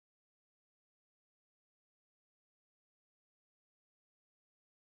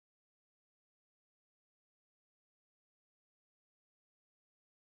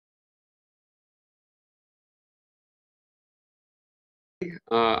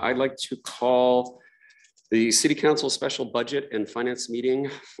I'd like to call the City Council Special Budget and Finance Meeting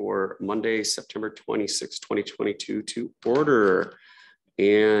for Monday, September 26, 2022 to order.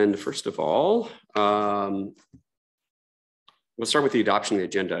 And first of all, we'll start with the adoption of the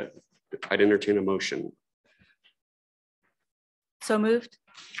agenda. I'd entertain a motion. So moved.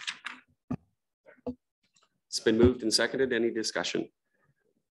 It's been moved and seconded. Any discussion?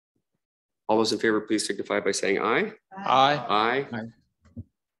 All those in favor, please signify by saying aye. Aye. Aye.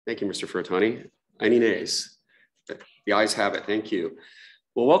 Thank you, Mr. Furtani. Any nays? The ayes have it. Thank you.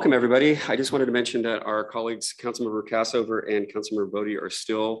 Well, welcome everybody. I just wanted to mention that our colleagues, Councilmember Cassover and Councilmember Bodie, are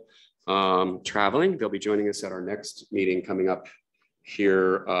still traveling. They'll be joining us at our next meeting coming up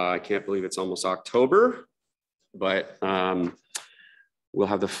here. I can't believe it's almost October, but we'll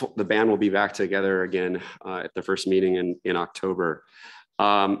have the band will be back together again at the first meeting in October.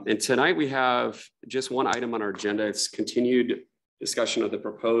 And tonight we have just one item on our agenda. It's continued discussion of the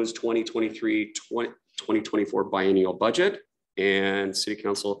proposed 2023-2024 biennial budget and City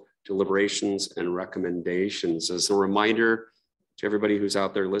Council deliberations and recommendations. As a reminder to everybody who's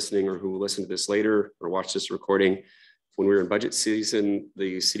out there listening or who will listen to this later or watch this recording, when we're in budget season,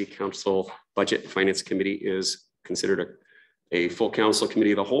 the City Council Budget and Finance Committee is considered a full council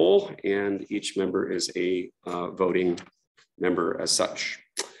committee of the whole, and each member is a voting member as such.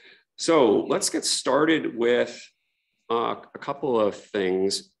 So let's get started with a couple of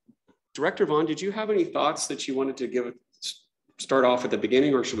things. Director Vaughn, did you have any thoughts that you wanted to start off at the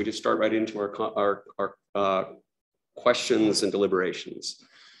beginning, or should we just start right into our questions and deliberations?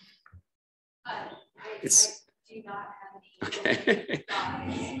 It's do not have any.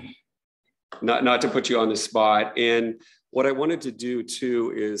 Okay. Not to put you on the spot. And what I wanted to do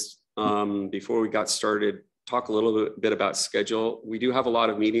too is before we got started, talk a little bit about schedule. We do have a lot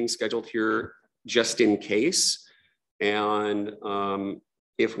of meetings scheduled here just in case. And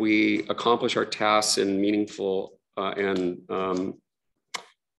if we accomplish our tasks in meaningful and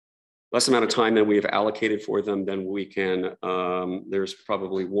less amount of time than we have allocated for them, then we can, there's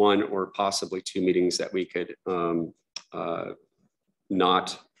probably one or possibly two meetings that we could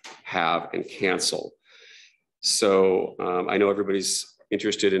not have and cancel. So I know everybody's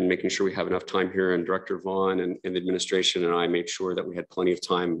interested in making sure we have enough time here, and Director Vaughn and the administration and I made sure that we had plenty of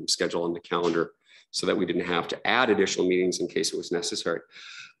time scheduled on the calendar so that we didn't have to add additional meetings in case it was necessary.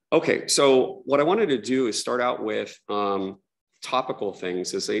 Okay, so what I wanted to do is start out with topical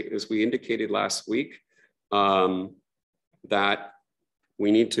things. As we indicated last week, that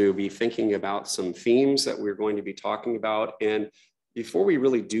we need to be thinking about some themes that we're going to be talking about. And before we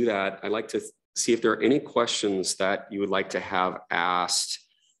really do that, I'd like to see if there are any questions that you would like to have asked,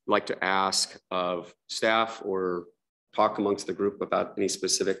 like to ask of staff or talk amongst the group about any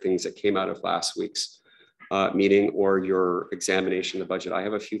specific things that came out of last week's meeting or your examination of the budget. I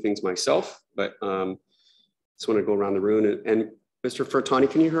have a few things myself, but just want to go around the room. And Mr. Furtani,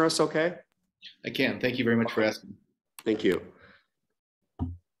 can you hear us okay? I can. Thank you very much for asking. Thank you.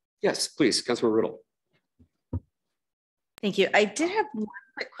 Yes, please, Councilor Riddle. Thank you. I did have one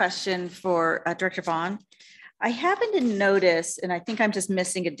quick question for Director Vaughn. I happen to notice, and I think I'm just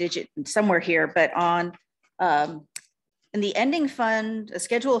missing a digit somewhere here, but on in the ending fund, a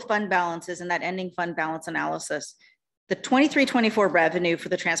schedule of fund balances and that ending fund balance analysis, the 23-24 revenue for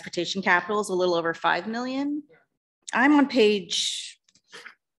the transportation capital is a little over 5 million. I'm on page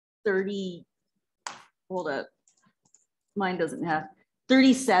 30. Hold up. Mine doesn't have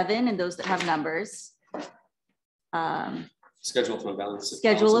 37, and those that have numbers. Schedule of fund balances.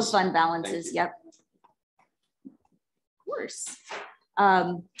 Schedule of fund balances. Yep. Of course.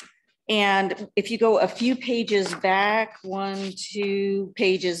 And if you go a few pages back, 1, 2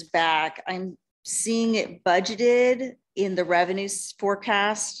 pages back, I'm seeing it budgeted in the revenues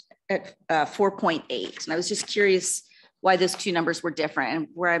forecast at 4.8. And I was just curious why those two numbers were different and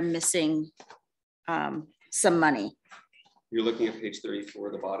where I'm missing some money. You're looking at page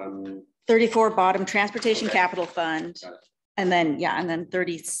 34, the bottom. 34 bottom, transportation capital fund. And then, yeah, and then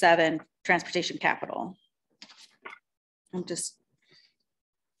 37 transportation capital. I'm just.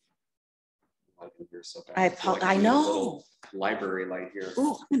 I know. Library light here.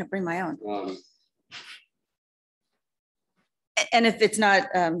 Oh, I'm gonna bring my own. And if it's not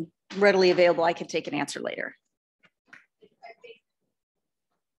readily available, I can take an answer later.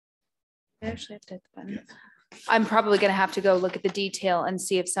 I actually have to hit the button. I'm probably going to have to go look at the detail and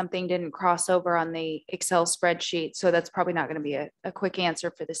see if something didn't cross over on the Excel spreadsheet. So that's probably not going to be a quick answer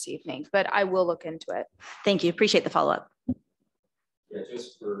for this evening, but I will look into it. Thank you. Appreciate the follow-up. Yeah,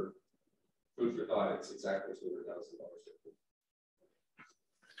 just for food for thought, it's exactly $200,000.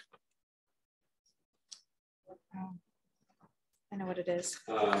 I know what it is.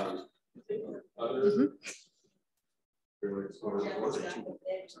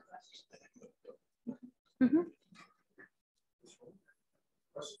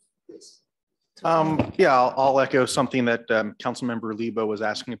 Yeah, I'll echo something that Councilmember Lebo was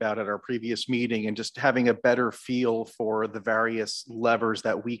asking about at our previous meeting, and just having a better feel for the various levers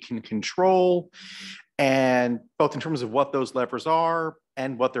that we can control, and both in terms of what those levers are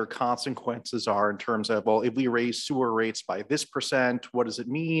and what their consequences are in terms of, well, if we raise sewer rates by this percent, what does it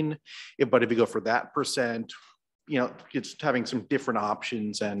mean? But if we go for that percent, you know, it's having some different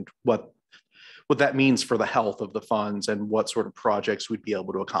options and what that means for the health of the funds and what sort of projects we'd be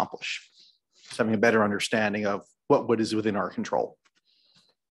able to accomplish. Just having a better understanding of what is within our control.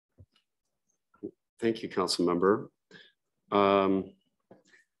 Thank you, Council Member.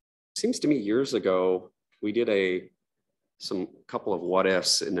 Seems to me years ago, we did some couple of what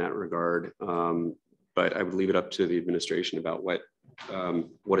ifs in that regard, but I would leave it up to the administration about what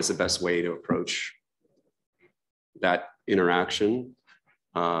is the best way to approach that interaction.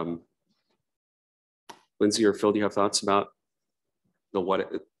 Lindsay or Phil, do you have thoughts about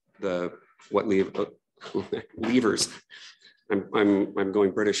what levers? I'm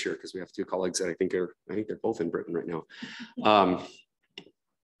going British here because we have two colleagues that I think they're both in Britain right now.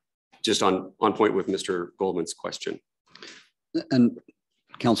 Just on point with Mr. Goldman's question. And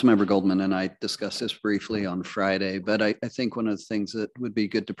Councilmember Goldman and I discussed this briefly on Friday, but I think one of the things that would be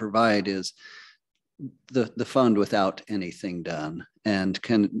good to provide is the fund without anything done, and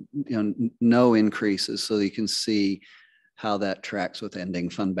no increases, so that you can see how that tracks with ending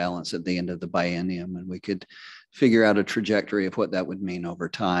fund balance at the end of the biennium, and we could figure out a trajectory of what that would mean over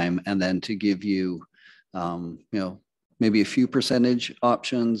time, and then to give you, maybe a few percentage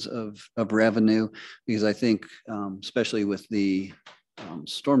options of revenue, because I think, especially with the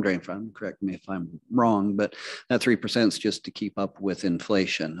storm drain fund, correct me if I'm wrong, but that 3% is just to keep up with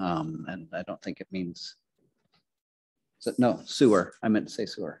inflation. And I don't think it means, no, sewer, I meant to say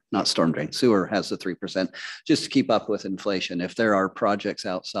sewer, not storm drain. Sewer has the 3% just to keep up with inflation. If there are projects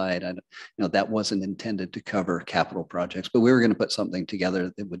outside, that wasn't intended to cover capital projects, but we were going to put something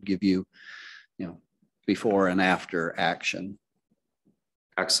together that would give you, before and after action.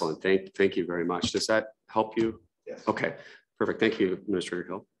 Excellent. Thank you very much. Does that help you? Yes. Okay, perfect. Thank you, Administrator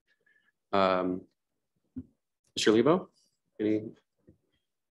Hill. Mr. Lebo, any?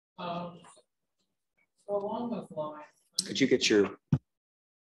 Along those lines. Could you get your?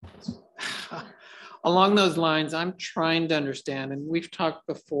 Along those lines, I'm trying to understand, and we've talked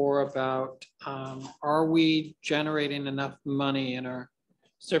before about, are we generating enough money in our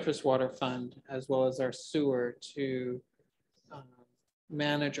surface water fund as well as our sewer to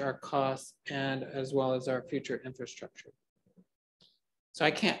manage our costs and as well as our future infrastructure? So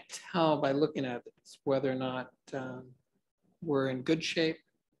I can't tell by looking at this whether or not we're in good shape,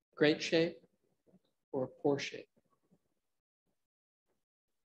 great shape, or poor shape.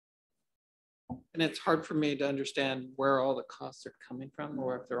 And it's hard for me to understand where all the costs are coming from,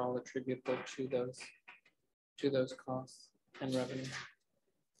 or if they're all attributable to those costs and revenue.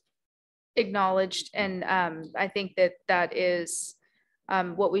 Acknowledged, and I think that is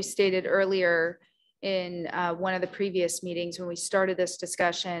what we stated earlier in one of the previous meetings when we started this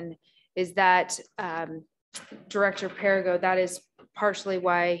discussion, is that Director Perigo, that is partially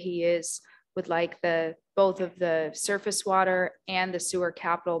why he would like both of the surface water and the sewer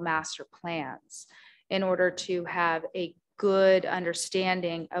capital master plans, in order to have a good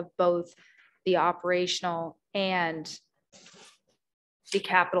understanding of both the operational and the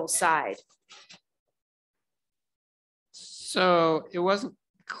capital side. So it wasn't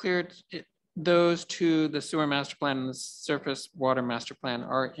clear, those two, the sewer master plan and the surface water master plan,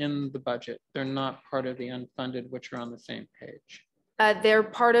 are in the budget. They're not part of the unfunded, which are on the same page. They're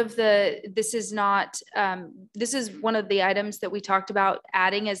part of this is one of the items that we talked about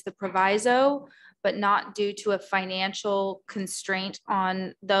adding as the proviso, but not due to a financial constraint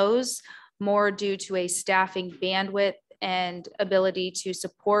on those, more due to a staffing bandwidth and ability to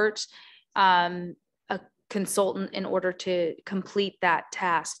support a consultant in order to complete that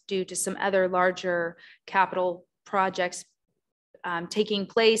task, due to some other larger capital projects taking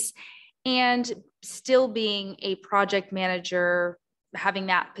place, and still being a project manager, having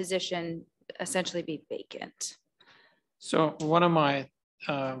that position essentially be vacant. So one of my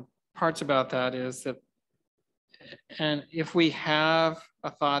parts about that is that, and if we have a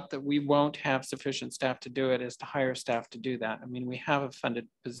thought that we won't have sufficient staff to do it, is to hire staff to do that. I mean, we have a funded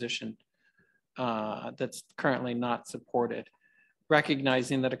position that's currently not supported,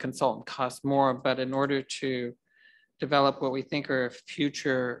 recognizing that a consultant costs more, but in order to develop what we think are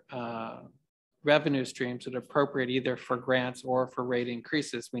future revenue streams that are appropriate either for grants or for rate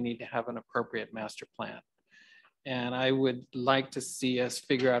increases, we need to have an appropriate master plan. And I would like to see us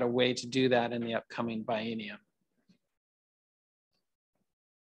figure out a way to do that in the upcoming biennium.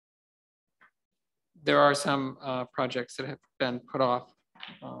 There are some projects that have been put off,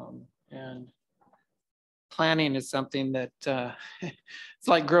 and planning is something that it's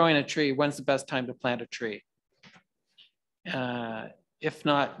like growing a tree. When's the best time to plant a tree? If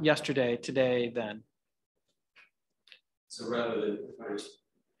not yesterday, today, then. So rather than,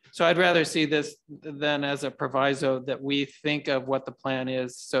 So I'd rather see this than as a proviso that we think of what the plan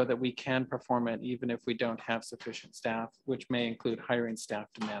is so that we can perform it even if we don't have sufficient staff, which may include hiring staff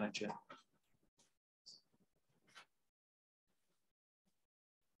to manage it.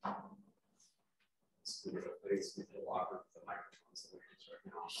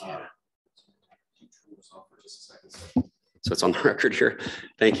 So it's on the record here.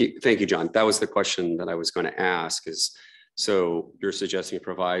 Thank you, John. That was the question that I was going to ask is, so you're suggesting a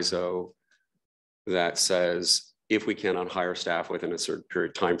proviso that says, if we cannot hire staff within a certain period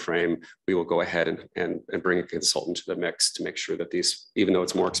of time frame, we will go ahead and bring a consultant to the mix to make sure that these, even though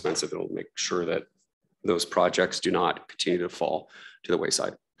it's more expensive, it'll make sure that those projects do not continue to fall to the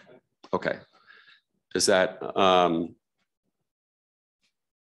wayside. Okay. Does that,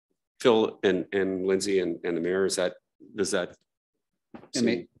 Phil and Lindsay and the mayor, does that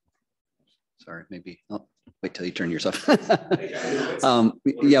seem? Sorry, maybe I'll wait till you turn yourself.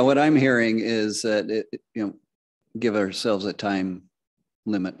 Yeah, what I'm hearing is that, give ourselves a time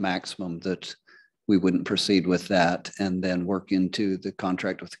limit maximum that we wouldn't proceed with that, and then work into the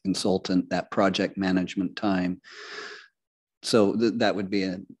contract with the consultant, that project management time. So that would be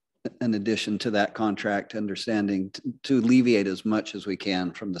an addition to that contract, understanding to alleviate as much as we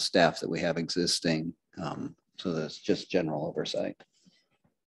can from the staff that we have existing. So that's just general oversight.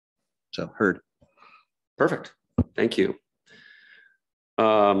 So heard. Perfect. Thank you.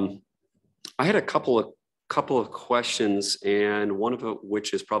 I had a couple of questions, and one of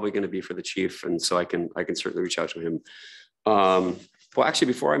which is probably going to be for the chief, and so I can certainly reach out to him. Well, actually,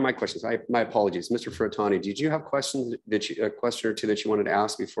 before my questions, my apologies, Mr. Furtani, did you have questions? A question or two that you wanted to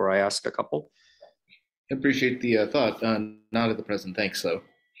ask before I ask a couple? I appreciate the thought. Not at the present. Thanks, though.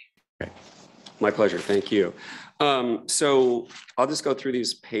 Okay. My pleasure. Thank you. So I'll just go through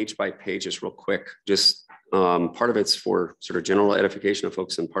these page by page just real quick. Just part of it's for sort of general edification of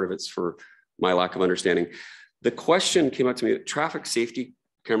folks, and part of it's for my lack of understanding. The question came up to me: traffic safety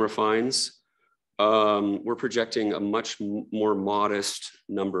camera fines. We're projecting a much more modest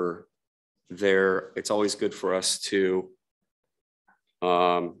number there. It's always good for us to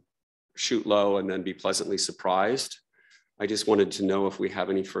shoot low and then be pleasantly surprised. I just wanted to know if we have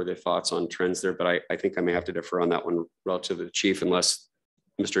any further thoughts on trends there, but I think I may have to defer on that one relative to the chief, unless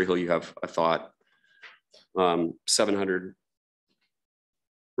Mr. Hill, you have a thought. 700,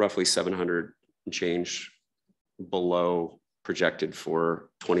 roughly 700 and change below projected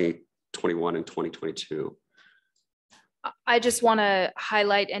for 2021 and 2022. I just want to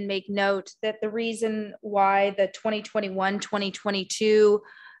highlight and make note that the reason why the 2021, 2022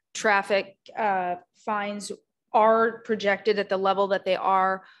 traffic fines are projected at the level that they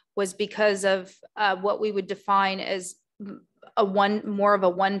are was because of what we would define as more of a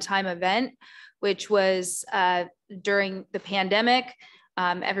one-time event, which was during the pandemic.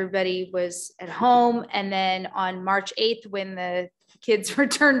 Everybody was at home, and then on March 8th, when the kids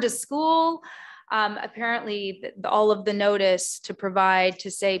returned to school, apparently all of the notice to provide to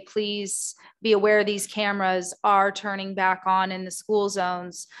say, please be aware these cameras are turning back on in the school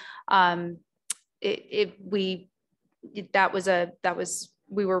zones.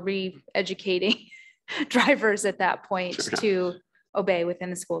 We were re-educating drivers at that point to obey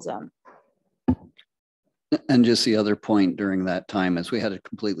within the school zone. And just the other point during that time is we had a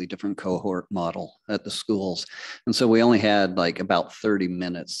completely different cohort model at the schools. And so we only had like about 30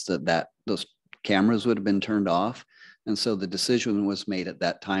 minutes that those cameras would have been turned off. And so the decision was made at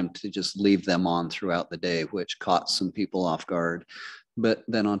that time to just leave them on throughout the day, which caught some people off guard. But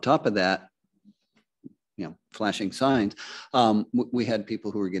then on top of that, flashing signs, we had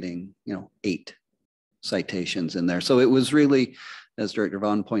people who were getting, 8 citations in there. So it was really, as Director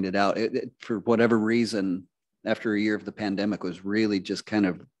Vaughn pointed out, for whatever reason, after a year of the pandemic, was really just kind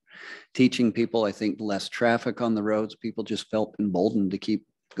of teaching people, I think, less traffic on the roads. People just felt emboldened to keep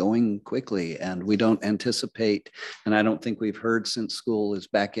going quickly. And we don't anticipate, and I don't think we've heard since school is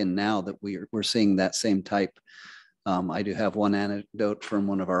back in now, that we're seeing that same type. I do have one anecdote from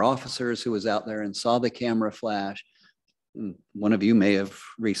one of our officers who was out there and saw the camera flash, one of you may have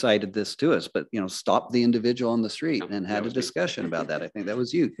recited this to us, but, stop the individual on the street and that had a was me. discussion about that. I think that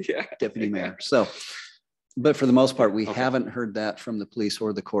was you, Yeah. Deputy Mayor. So, but for the most part, we Okay. haven't heard that from the police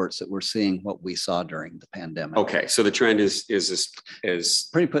or the courts that we're seeing what we saw during the pandemic. Okay, so the trend is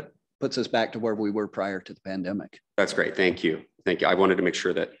Puts us back to where we were prior to the pandemic. that's great. Thank you. Thank you. I wanted to make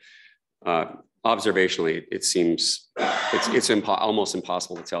sure that observationally, it seems it's almost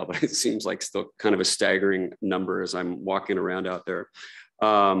impossible to tell, but it seems like still kind of a staggering number as I'm walking around out there.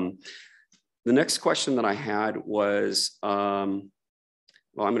 The next question that I had was, well, I'm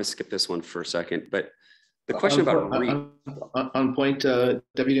going to skip this one for a second, but the question about on point,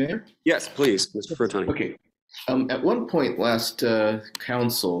 Deputy Mayor. Yes, please, Mr. Furtoni. Okay. At one point last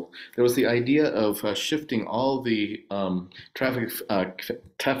council, there was the idea of shifting all the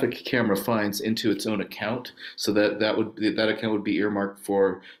traffic camera fines into its own account, so that account would be earmarked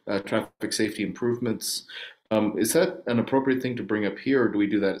for traffic safety improvements. Is that an appropriate thing to bring up here, or do we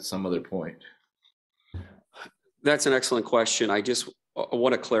do that at some other point? That's an excellent question. I just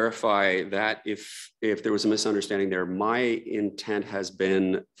want to clarify that if there was a misunderstanding there, my intent has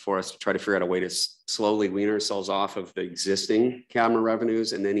been for us to try to figure out a way to slowly wean ourselves off of the existing camera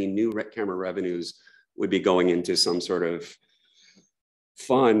revenues, and any new camera revenues would be going into some sort of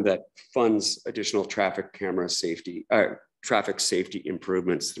fund that funds additional traffic safety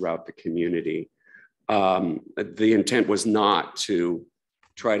improvements throughout the community. The intent was not to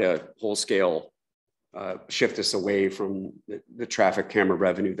try to wholesale shift us away from the traffic camera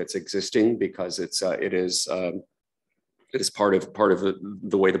revenue that's existing, because it is part of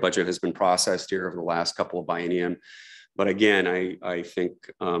the way the budget has been processed here over the last couple of biennium. But again, I think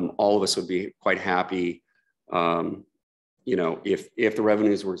all of us would be quite happy, if the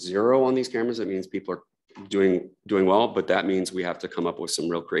revenues were zero on these cameras. It means people are doing well, but that means we have to come up with some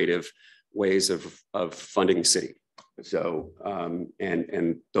real creative ways of funding the city. So,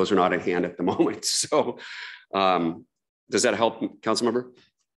 and those are not at hand at the moment. So, does that help, council member?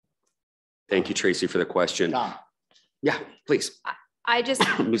 Thank you, Tracy, for the question. Tom. Yeah, please. I just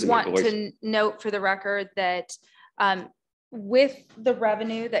want to note for the record that with the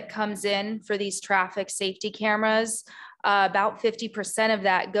revenue that comes in for these traffic safety cameras, about 50% of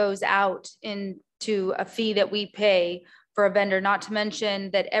that goes out into a fee that we pay for a vendor, not to mention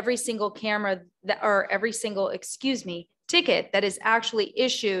that every single camera ticket that is issued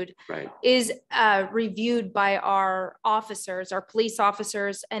issued is reviewed by our officers, our police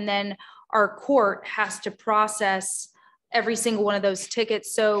officers, and then our court has to process every single one of those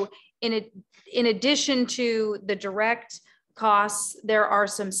tickets. So in addition to the direct costs, there are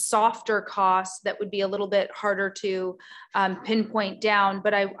some softer costs that would be a little bit harder to pinpoint down.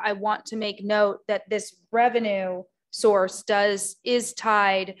 But I want to make note that this revenue source is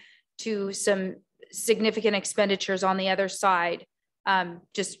tied to some significant expenditures on the other side,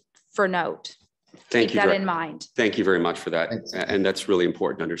 just for note. Keep that in mind. Thank you very much for that. Thanks. And that's really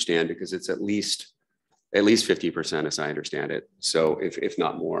important to understand, because it's at least 50%, as I understand it. So if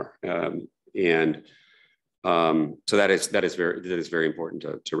not more. So that is very important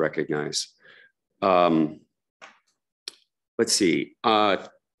to recognize. Let's see,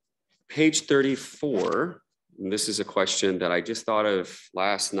 page 34. And this is a question that I just thought of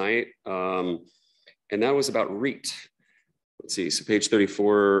last night, and that was about REIT. Let's see, so page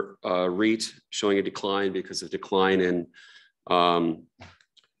 34, REIT showing a decline because of decline in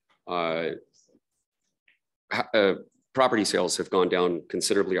property sales have gone down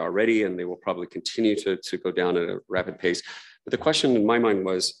considerably already, and they will probably continue to go down at a rapid pace. But the question in my mind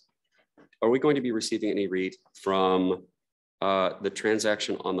was, are we going to be receiving any REIT from the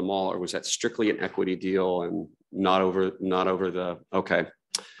transaction on the mall, or was that strictly an equity deal and not over the, okay,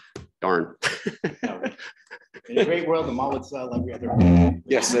 darn. In a great world, the mall would sell every other.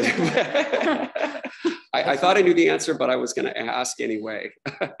 Yes. I thought I knew the answer, but I was going to ask anyway.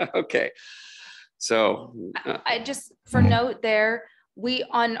 Okay. So I just, for note there, we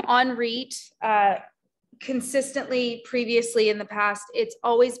on REIT, consistently previously in the past, it's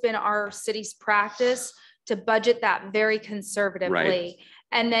always been our city's practice to budget that very conservatively, right,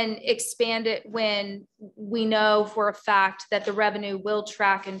 and then expand it when we know for a fact that the revenue will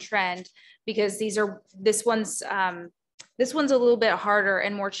track and trend, because this one's a little bit harder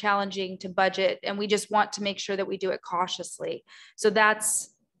and more challenging to budget, and we just want to make sure that we do it cautiously. So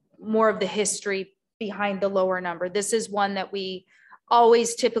that's more of the history behind the lower number. This is one that we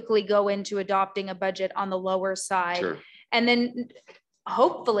always typically go into adopting a budget on the lower side. Sure. And then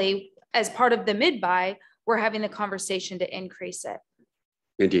hopefully as part of the mid-buy, we're having the conversation to increase it.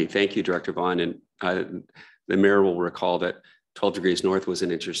 Indeed. Thank you, Director Vaughn. And the mayor will recall that 12 Degrees North was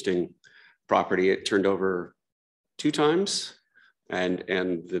an interesting property. It turned over 2 times, and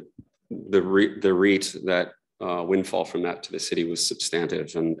the REIT, that windfall from that to the city was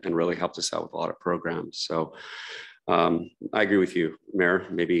substantive and really helped us out with a lot of programs. So I agree with you, Mayor.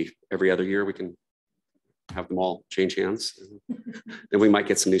 Maybe every other year we can have them all change hands. Then we might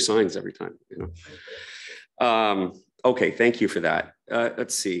get some new signs every time, you know. Okay, thank you for that.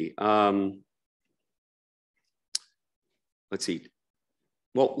 Let's see.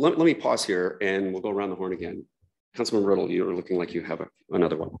 Well, let me pause here and we'll go around the horn again. Councilman Riddle, you're looking like you have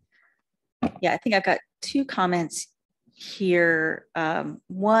another one. Yeah, I think I've got 2 comments here.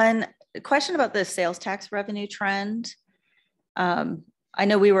 One, a question about the sales tax revenue trend. I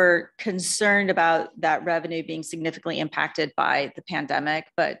know we were concerned about that revenue being significantly impacted by the pandemic,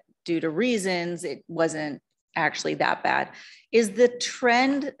 but due to reasons, it wasn't actually that bad. Is the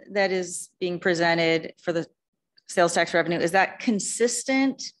trend that is being presented for the sales tax revenue, is that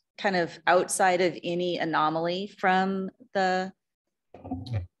consistent, kind of outside of any anomaly from the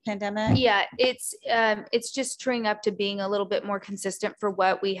pandemic? Yeah, it's just turning up to being a little bit more consistent for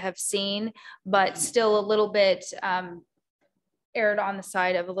what we have seen, but still a little bit erred on the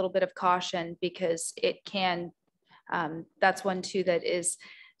side of a little bit of caution, because it can, that's one too, that is,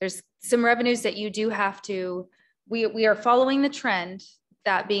 there's some revenues that you do have to, we are following the trend.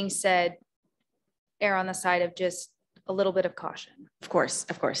 That being said, err on the side of just a little bit of caution. Of course.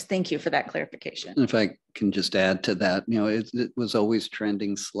 Thank you for that clarification. If I can just add to that, you know, it was always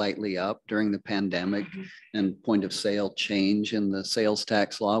trending slightly up during the pandemic and point of sale change in the sales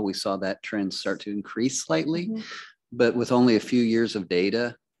tax law. We saw that trend start to increase slightly, but with only a few years of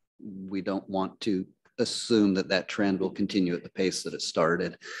data, we don't want to assume that that trend will continue at the pace that it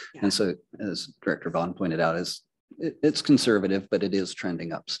started. Yeah. And so, as Director Vaughn pointed out, it's conservative, but it is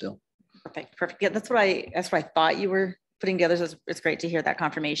trending up still. Perfect. Yeah, that's what I thought you were putting together. So it's great to hear that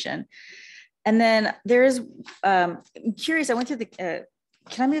confirmation. And then there's, I'm curious, I went through the,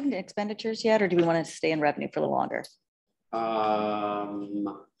 can I move into expenditures yet, or do we want to stay in revenue for a little longer?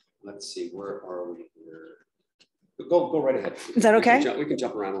 Let's see, where are we here? Go right ahead. Is that okay? We can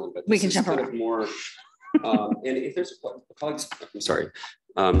jump around a little bit. We can jump around more. And if there's colleagues, I'm sorry.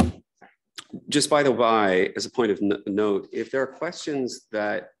 Just by the way, as a point of note, if there are questions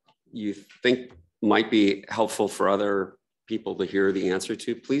that you think might be helpful for other people to hear the answer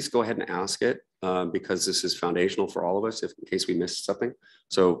to, please go ahead and ask it, because this is foundational for all of us in case we missed something.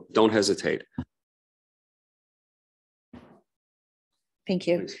 So don't hesitate. Thank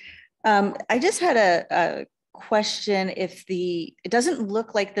you. I just had a question. If it doesn't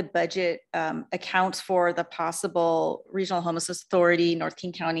look like the budget accounts for the possible Regional Homelessness Authority, North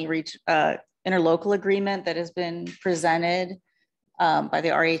King County interlocal agreement that has been presented by the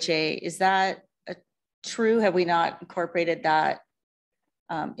RHA. Is that true? Have we not incorporated that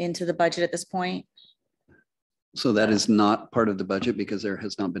into the budget at this point? So that is not part of the budget because there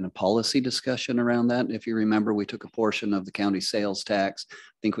has not been a policy discussion around that. If you remember, we took a portion of the county sales tax. I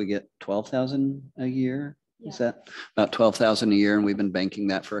think we get $12,000 a year. Yeah. Is that about $12,000 a year? And we've been banking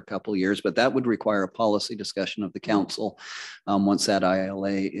that for a couple of years, but that would require a policy discussion of the council once that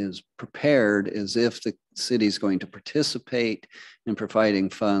ILA is prepared, as if the city is going to participate in providing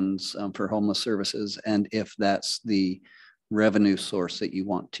funds for homeless services, and if that's the revenue source that you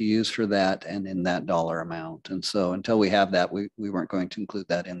want to use for that and in that dollar amount. And so until we have that, we weren't going to include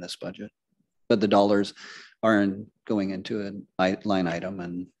that in this budget, but the dollars are going into a line item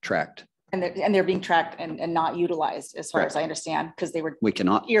and tracked. And they're being tracked and not utilized, as far as I understand, because they were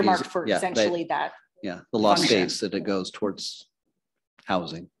earmarked for essentially that. Yeah, the law states that it goes towards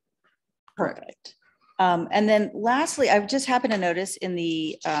housing. Perfect. And then lastly, I've just happened to notice in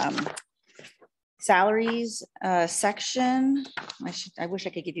the salaries section, I wish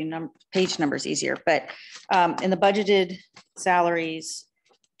I could give you page numbers easier, but in the budgeted salaries,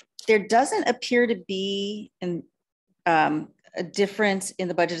 there doesn't appear to be a difference in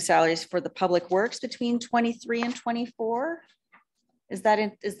the budgeted salaries for the public works between 23 and 24. Is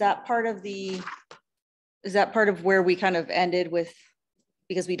that part of where we kind of ended with,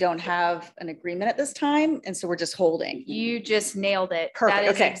 because we don't have an agreement at this time, and so we're just holding? You just nailed it. Perfect.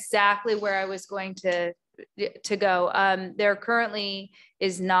 That is exactly where I was going to go. There currently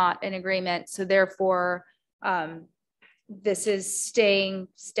is not an agreement, so therefore this is staying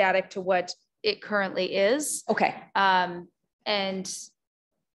static to what it currently is. Okay. And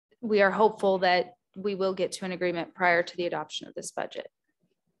we are hopeful that we will get to an agreement prior to the adoption of this budget.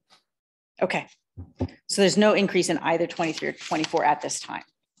 Okay. So there's no increase in either 23 or 24 at this time.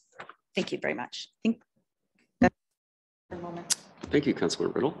 Thank you very much. Thank you, Councilor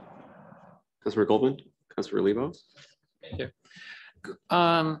Riddle. Councilor Goldman, Councilor Lebo. Thank you.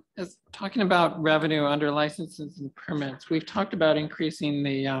 talking about revenue under licenses and permits, we've talked about increasing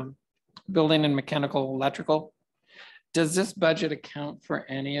the building and mechanical electrical. Does this budget account for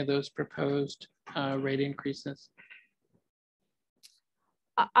any of those proposed rate increases?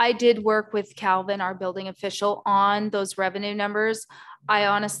 I did work with Calvin, our building official, on those revenue numbers. I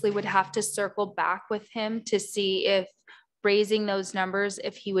honestly would have to circle back with him to see if raising those numbers,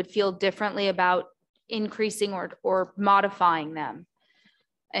 if he would feel differently about increasing or modifying them.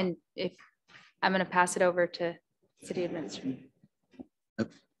 And if I'm going to pass it over to city administrator.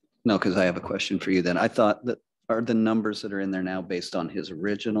 No, because I have a question for you then. I thought that are the numbers that are in there now based on his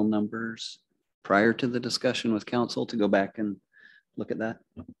original numbers prior to the discussion with council to go back and look at that?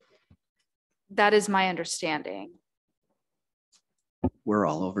 That is my understanding. We're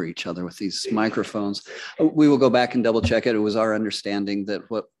all over each other with these microphones. We will go back and double check it. It was our understanding that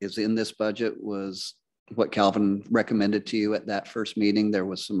what is in this budget was what Calvin recommended to you at that first meeting. There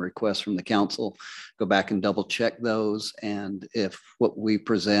was some requests from the council. Go back and double check those. And if what we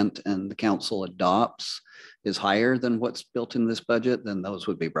present and the council adopts is higher than what's built in this budget, then those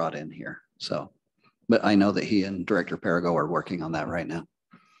would be brought in here. So, but I know that he and Director Perigo are working on that right now.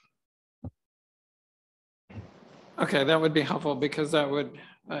 Okay, that would be helpful because that would,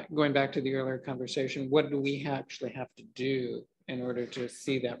 going back to the earlier conversation, what do we actually have to do in order to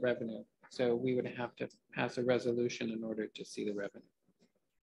see that revenue? So we would have to pass a resolution in order to see the revenue.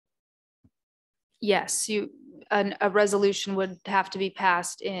 Yes, a resolution would have to be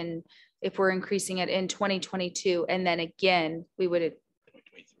passed in, if we're increasing it in 2022, and then again, we would,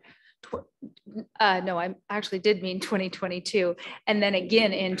 no, I actually did mean 2022, and then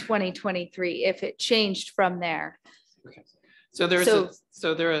again in 2023, if it changed from there. Okay. So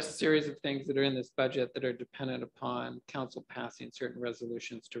there are a series of things that are in this budget that are dependent upon council passing certain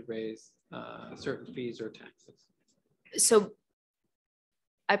resolutions to raise certain fees or taxes. So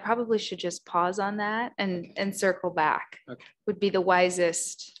I probably should just pause on that and circle back. Okay. Would be the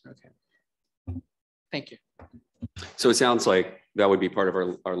wisest. Okay. Thank you. So it sounds like that would be part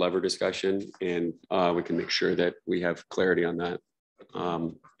of our lever discussion, and we can make sure that we have clarity on that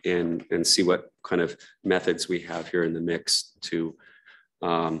and see what kind of methods we have here in the mix to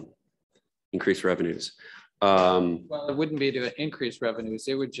increase revenues. Well, it wouldn't be to increase revenues.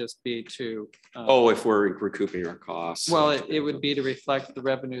 It would just be to. If we're recouping our costs. Well, it would be to reflect the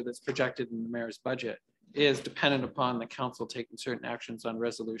revenue that's projected in the mayor's budget is dependent upon the council taking certain actions on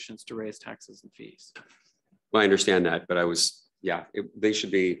resolutions to raise taxes and fees. I understand that, but they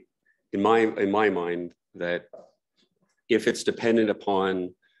should be in my mind that if it's dependent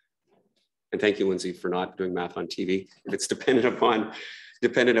upon, and thank you, Lindsay, for not doing math on TV. If it's dependent upon,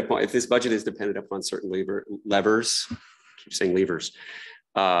 if this budget is dependent upon certain levers, keep saying levers,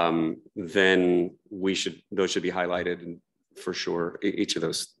 then those should be highlighted and for sure, each of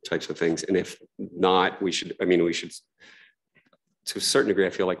those types of things. And if not, we should, to a certain degree, I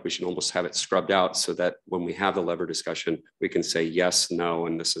feel like we should almost have it scrubbed out so that when we have the lever discussion, we can say yes, no,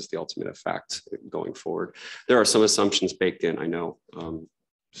 and this is the ultimate effect going forward. There are some assumptions baked in, I know.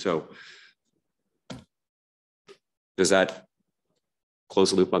 So does that close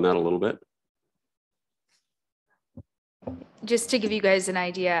the loop on that a little bit? Just to give you guys an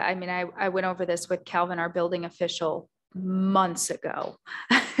idea, I went over this with Calvin, our building official, months ago.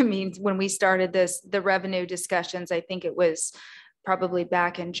 When we started the revenue discussions, I think it was probably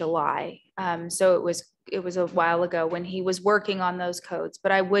back in July. So it was a while ago when he was working on those codes,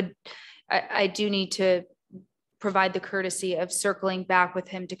 but I do need to provide the courtesy of circling back with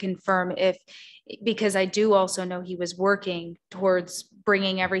him to confirm because I do also know he was working towards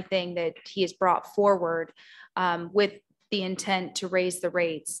bringing everything that he has brought forward with the intent to raise the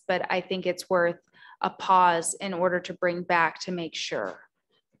rates, but I think it's worth a pause in order to bring back to make sure.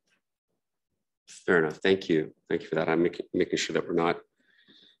 Fair enough. Thank you. Thank you for that. I'm making sure that we're not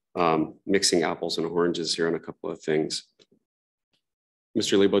mixing apples and oranges here on a couple of things.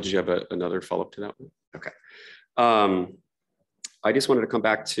 Mr. Lebo, did you have another follow-up to that one? Okay. I just wanted to come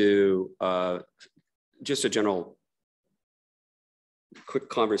back to just a general quick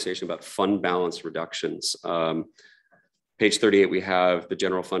conversation about fund balance reductions. Page 38, we have the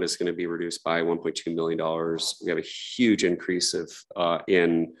general fund is going to be reduced by $1.2 million. We have a huge increase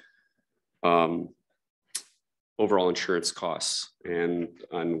in overall insurance costs, and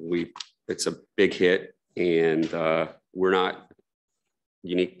it's a big hit, and we're not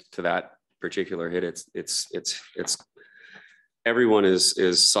unique to that particular hit. It's everyone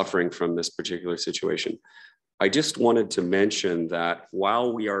is suffering from this particular situation. I just wanted to mention that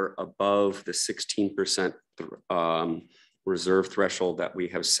while we are above the 16% reserve threshold that we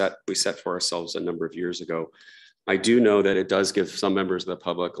set for ourselves a number of years ago, I do know that it does give some members of the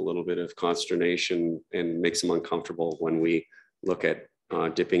public a little bit of consternation and makes them uncomfortable when we look at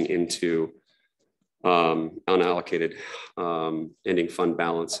dipping into unallocated ending fund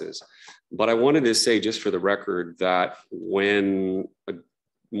balances. But I wanted to say, just for the record, that when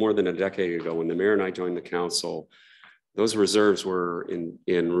more than a decade ago, when the mayor and I joined the council, those reserves were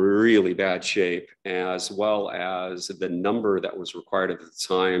in really bad shape, as well as the number that was required at the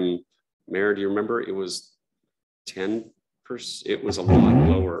time. Mayor, do you remember? It was 10%. It was a lot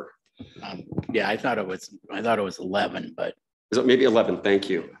lower. Yeah, I thought it was 11, but Is it maybe 11? Thank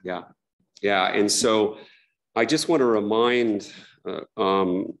you. Yeah. Yeah. And so I just want to remind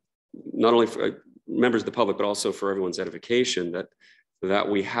not only for members of the public, but also for everyone's edification that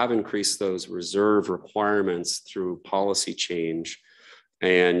we have increased those reserve requirements through policy change.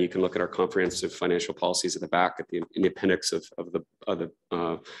 And you can look at our comprehensive financial policies at the back in the appendix of the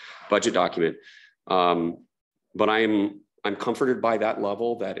budget document. But I'm comforted by that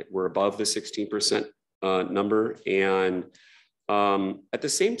level, that we're above the 16% number. And at the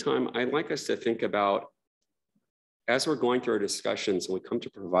same time, I'd like us to think about, as we're going through our discussions and we come to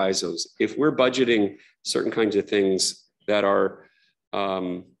provisos, if we're budgeting certain kinds of things that are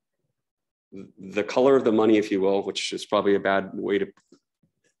the color of the money, if you will, which is probably a bad way to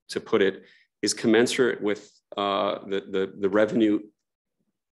put it, is commensurate with the revenue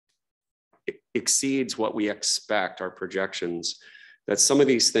exceeds what we expect, our projections, that some of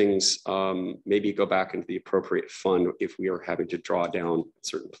these things maybe go back into the appropriate fund if we are having to draw down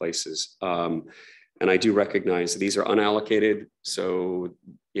certain places. And I do recognize these are unallocated. So,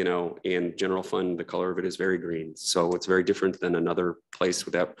 you know, in general fund, the color of it is very green. So it's very different than another place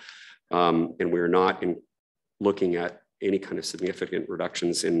with that. And we're not looking at any kind of significant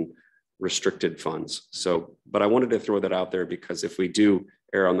reductions in restricted funds. So, but I wanted to throw that out there, because if we do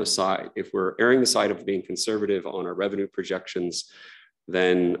err on the side, if we're erring the side of being conservative on our revenue projections,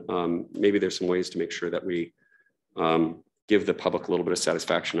 then maybe there's some ways to make sure that we give the public a little bit of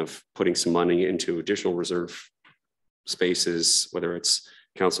satisfaction of putting some money into additional reserve spaces, whether it's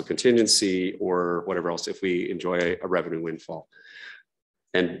council contingency or whatever else, if we enjoy a revenue windfall.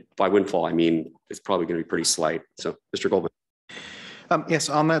 And by windfall, I mean, it's probably going to be pretty slight. So, Mr. Goldman. Yes,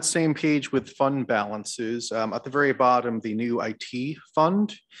 on that same page with fund balances, at the very bottom, the new IT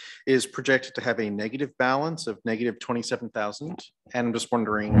fund is projected to have a negative balance of negative 27,000. And I'm just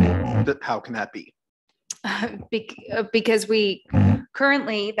wondering, how can that be? Because we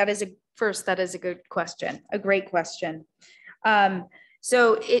currently, that is a good question, a great question.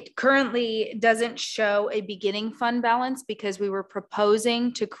 So it currently doesn't show a beginning fund balance because we were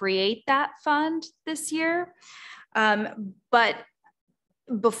proposing to create that fund this year. But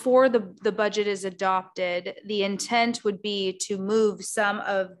before the budget is adopted, the intent would be to move some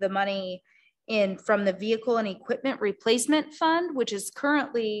of the money in from the vehicle and equipment replacement fund, which is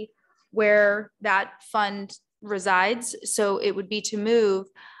currently where that fund resides. So it would be to move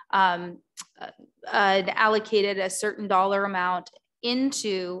allocated a certain dollar amount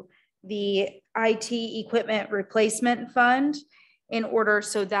into the IT equipment replacement fund in order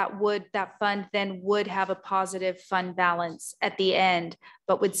so that fund then would have a positive fund balance at the end,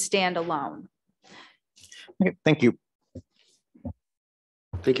 but would stand alone. Okay, thank you.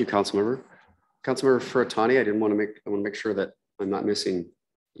 Thank you, Councilmember. Councilmember Furutani, I want to make sure that I'm not missing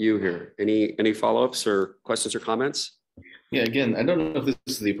you here. Any follow-ups or questions or comments? Yeah, again, I don't know if this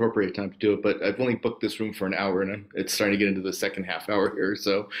is the appropriate time to do it, but I've only booked this room for an hour, and it's starting to get into the second half hour here,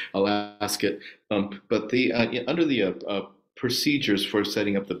 so I'll ask it. But under the procedures for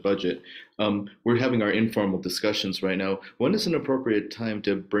setting up the budget, we're having our informal discussions right now. When is an appropriate time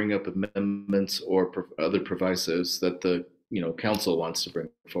to bring up amendments or other provisos that the council wants to bring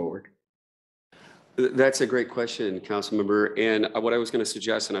forward? That's a great question, Councilmember. And what I was going to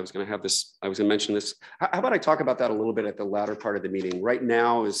suggest, and I was going to mention this. How about I talk about that a little bit at the latter part of the meeting? Right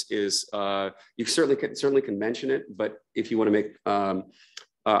now is you certainly can mention it, but if you want to make,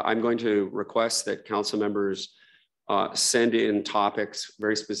 I'm going to request that council members send in topics,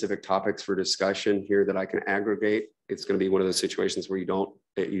 very specific topics for discussion here that I can aggregate. It's going to be one of those situations where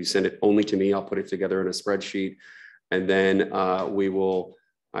you send it only to me. I'll put it together in a spreadsheet, and then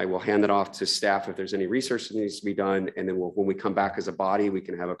I will hand it off to staff if there's any research that needs to be done. And then when we come back as a body, we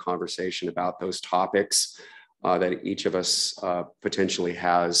can have a conversation about those topics that each of us potentially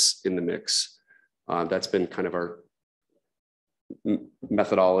has in the mix. That's been kind of our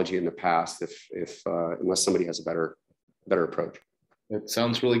methodology in the past, unless somebody has a better approach. That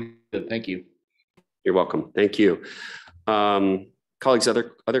sounds really good. Thank you. You're welcome. Thank you. Colleagues,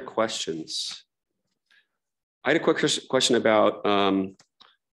 other questions? I had a quick question about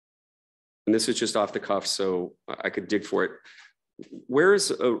and this is just off the cuff, so I could dig for it. Where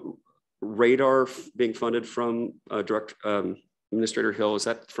is radar being funded from, Administrator Hill? Is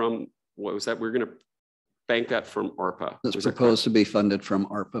that from, what was that? We're going to bank that from ARPA. It's Was that proposed to be funded from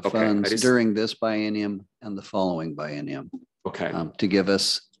ARPA Okay, I funds just- during this biennium and the following biennium, okay? to give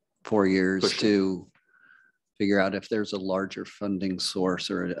us 4 years Push it. to figure out if there's a larger funding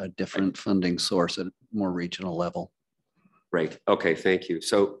source or a different funding source at a more regional level. Right. Okay. Thank you.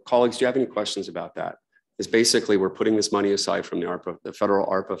 So colleagues, do you have any questions about that? It's basically, we're putting this money aside from the ARPA, the federal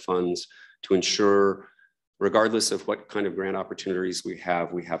ARPA funds, to ensure, regardless of what kind of grant opportunities we have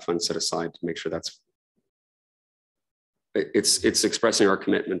funds set aside to make sure that's, it's expressing our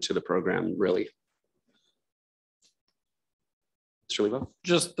commitment to the program, really. Mr. Lebo?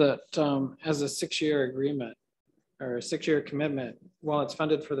 Just that as a 6-year agreement or a 6-year commitment, while it's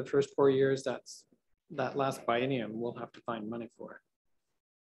funded for the first 4 years, that last biennium, we'll have to find money for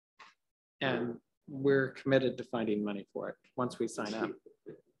it. And we're committed to finding money for it once we sign up.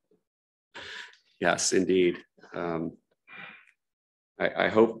 Yes, indeed. I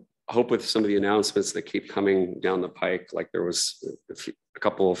hope with some of the announcements that keep coming down the pike, like there was a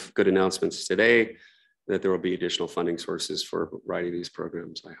couple of good announcements today, that there will be additional funding sources for a variety of these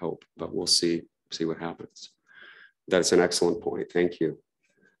programs, I hope, but we'll see what happens. That's an excellent point. Thank you.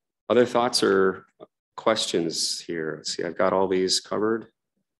 Other thoughts or questions here? Let's see, I've got all these covered.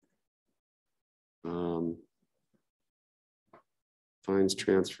 Fines,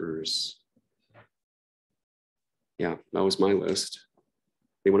 transfers. Yeah, that was my list.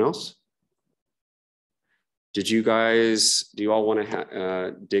 Anyone else? Do you all want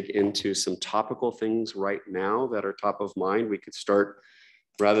to dig into some topical things right now that are top of mind? We could start,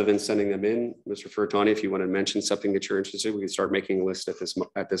 rather than sending them in, Mr. Furtani, if you want to mention something that you're interested in, we can start making a list at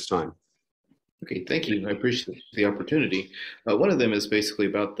this time. Okay, thank you. I appreciate the opportunity. One of them is basically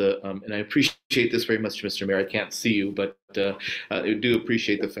about the, and I appreciate this very much, Mr. Mayor. I can't see you, but I do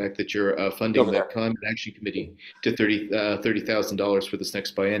appreciate the fact that you're funding the Climate Action Committee to $30,000 for this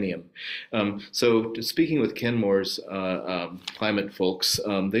next biennium. So speaking with Kenmore's climate folks,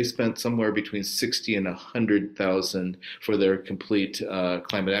 they spent somewhere between 60 and 100,000 for their complete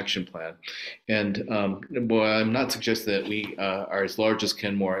climate action plan. And well, I'm not suggesting that we are as large as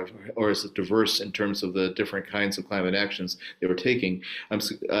Kenmore or as diverse in terms of the different kinds of climate actions they were taking.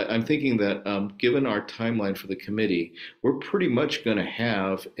 I'm thinking that given our timeline for the committee, we're pretty much going to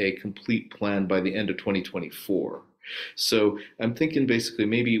have a complete plan by the end of 2024. So I'm thinking basically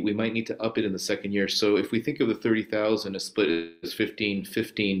maybe we might need to up it in the second year. So if we think of the 30,000 as split as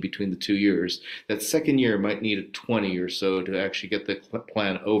 15 between the 2 years, that second year might need a 20 or so to actually get the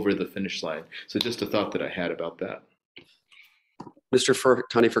plan over the finish line. So just a thought that I had about that. Mr.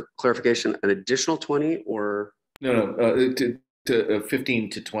 Furtani, for clarification, an additional 20 or? No, to 15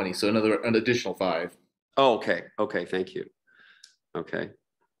 to 20, so an additional 5. Oh, okay. Okay, thank you. Okay.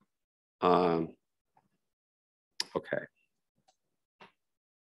 Okay.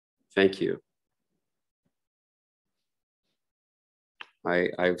 Thank you.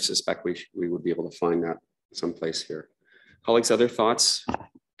 I suspect we would be able to find that someplace here. Colleagues, other thoughts?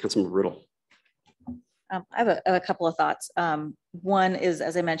 Councilman Riddle. I have a couple of thoughts. One is,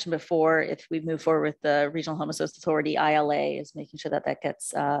 as I mentioned before, if we move forward with the Regional Homelessness Authority, ILA is making sure that that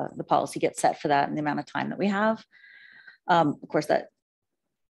gets, the policy gets set for that and the amount of time that we have. Of course, that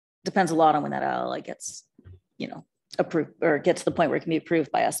depends a lot on when that ILA gets, approved or gets to the point where it can be approved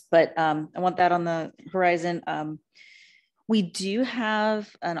by us. But I want that on the horizon. We do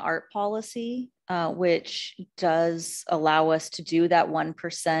have an art policy, which does allow us to do that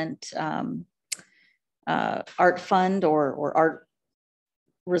 1% art fund or art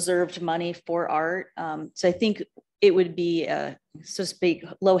reserved money for art. So I think it would be, so to speak,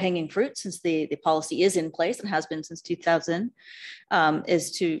 low-hanging fruit, since the policy is in place and has been since 2000,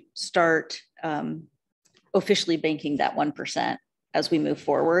 is to start officially banking that 1% as we move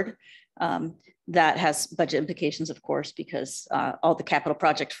forward. That has budget implications, of course, because all the capital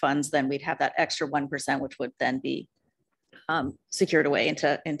project funds, then we'd have that extra 1%, which would then be secured away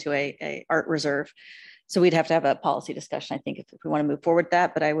into a art reserve. So we'd have to have a policy discussion, I think, if we want to move forward with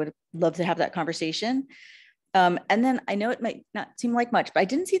that, but I would love to have that conversation. And then I know it might not seem like much, but I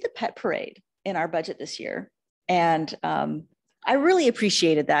didn't see the pet parade in our budget this year. And I really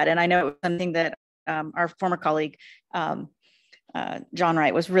appreciated that. And I know it was something that our former colleague, John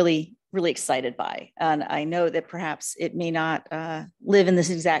Wright, was really excited by. And I know that perhaps it may not live in this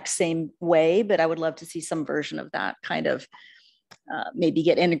exact same way, but I would love to see some version of that kind of maybe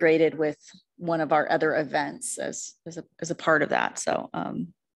get integrated with one of our other events as a part of that. So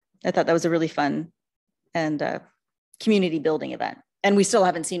I thought that was a really fun and community building event. And we still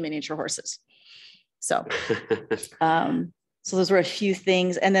haven't seen miniature horses. So, so those were a few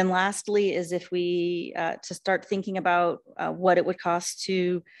things. And then lastly is if we, to start thinking about what it would cost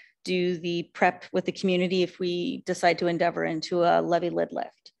to do the prep with the community if we decide to endeavor into a levy lid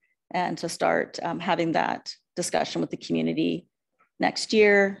lift, and to start having that discussion with the community next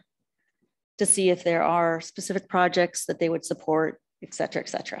year to see if there are specific projects that they would support, et cetera, et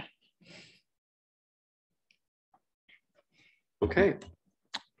cetera. Okay,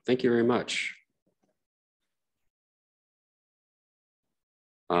 thank you very much.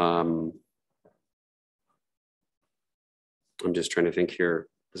 I'm just trying to think here.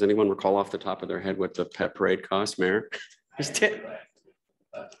 Does anyone recall off the top of their head what the pet parade cost, Mayor?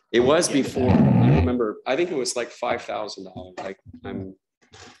 It was before. I remember. I think it was like $5,000. Like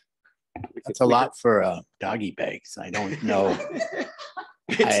That's a lot for doggy bags. I don't know.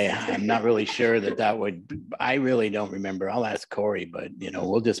 I'm not really sure that would. I really don't remember. I'll ask Corey, but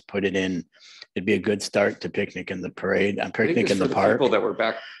we'll just put it in. It'd be a good start to picnic in the parade. Picnic in the park. People that were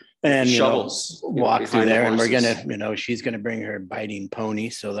back. And shovels, walk through there, and we're gonna, she's gonna bring her biting pony,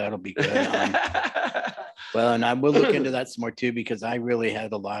 so that'll be good. Well, and I will look into that some more too, because I really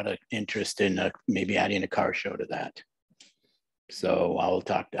had a lot of interest in maybe adding a car show to that. So I would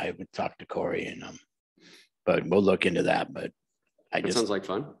talk to Corey, and but we'll look into that. But that sounds like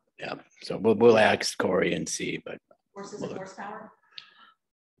fun. Yeah, so we'll ask Corey and see. But horses and horsepower.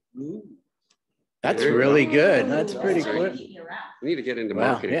 That's really good. That's pretty quick. We need to get into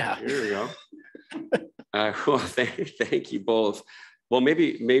marketing. Yeah. Here we go. Well, thank you both. Well,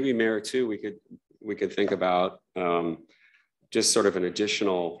 maybe Mayor too. We could think about just sort of an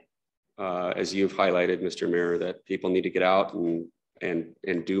additional, as you've highlighted, Mr. Mayor, that people need to get out and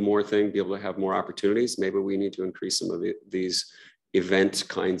do more things, be able to have more opportunities. Maybe we need to increase some of these event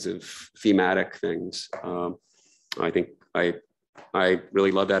kinds of thematic things. I think I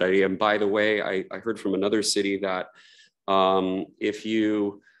really love that idea. And by the way, I heard from another city that if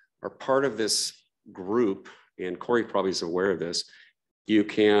you are part of this group, and Corey probably is aware of this, you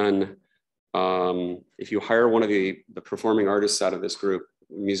can, if you hire one of the performing artists out of this group,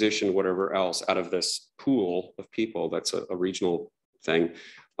 musician, whatever else, out of this pool of people, that's a regional thing,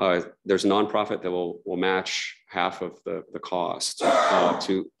 there's a nonprofit that will match half of the cost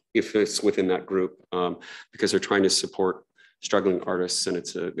to, if it's within that group, because they're trying to support struggling artists, and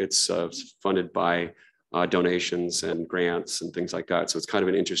it's funded by donations and grants and things like that. So it's kind of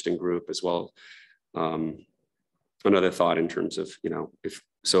an interesting group as well. Another thought in terms of, if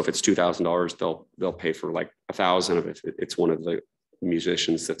it's $2,000, they'll pay for like 1,000 of it. It's one of the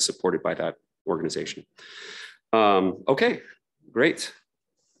musicians that's supported by that organization. Okay, great.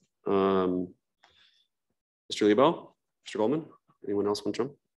 Mr. Lebo, Mr. Goldman, anyone else want to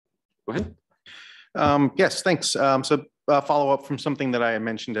jump? Go ahead. Yes, thanks. So follow up from something that I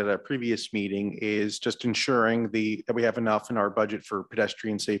mentioned at a previous meeting is just ensuring that we have enough in our budget for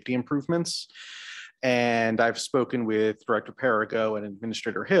pedestrian safety improvements. And I've spoken with Director Perigo and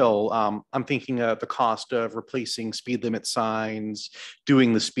Administrator Hill. I'm thinking of the cost of replacing speed limit signs,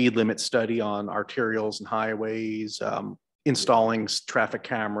 doing the speed limit study on arterials and highways, installing traffic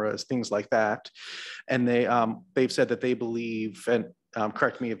cameras, things like that. And they've said that they believe, and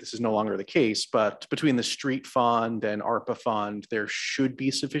correct me if this is no longer the case, but between the street fund and ARPA fund, there should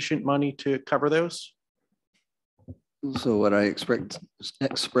be sufficient money to cover those. So what I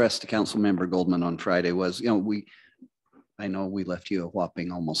expressed to Councilmember Goldman on Friday was, I know we left you a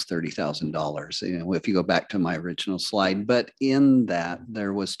whopping almost $30,000. If you go back to my original slide, but in that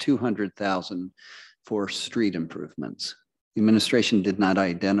there was $200,000 for street improvements. The administration did not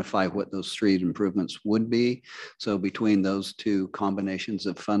identify what those street improvements would be. So between those two combinations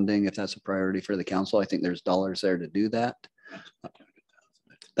of funding, if that's a priority for the council, I think there's dollars there to do that.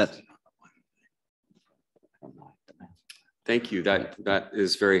 That's. Thank you. That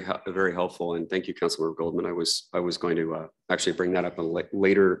is very helpful, and thank you, Councilmember Goldman. I was going to actually bring that up at a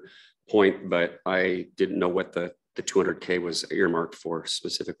later point, but I didn't know what the 200K was earmarked for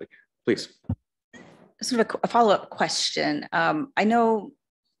specifically. Please. Sort of a follow-up question. I know,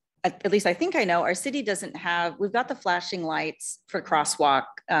 at least I think I know, our city doesn't have, we've got the flashing lights for crosswalk,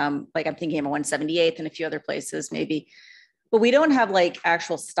 like I'm thinking of 178th and a few other places maybe, but we don't have like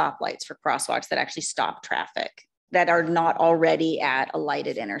actual stoplights for crosswalks that actually stop traffic that are not already at a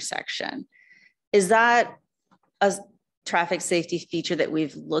lighted intersection. Is that a traffic safety feature that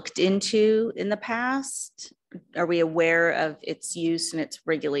we've looked into in the past? Are we aware of its use and its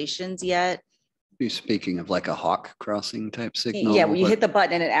regulations yet? Are you speaking of like a hawk crossing type signal? Yeah, where you hit the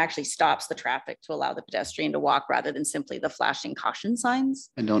button and it actually stops the traffic to allow the pedestrian to walk rather than simply the flashing caution signs.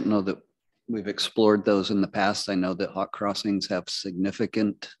 I don't know that we've explored those in the past. I know that hot crossings have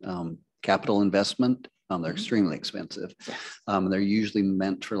significant capital investment. They're extremely expensive. They're usually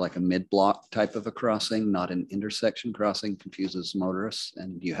meant for like a mid-block type of a crossing, not an intersection crossing. Confuses motorists,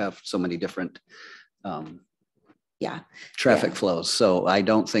 and you have so many different traffic flows. So I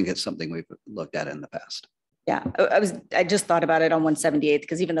don't think it's something we've looked at in the past. Yeah, I just thought about it on 178th,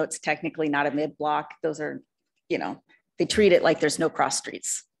 because even though it's technically not a mid-block, those are, you know, they treat it like there's no cross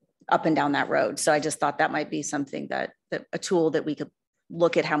streets up and down that road. So I just thought that might be something that a tool that we could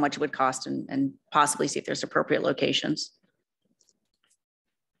look at how much it would cost and possibly see if there's appropriate locations.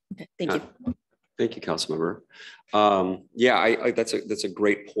 Okay, thank you. Thank you, Councilmember. Yeah, that's a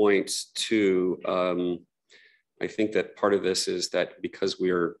great point too. I think that part of this is that because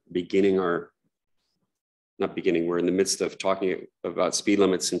we are we're in the midst of talking about speed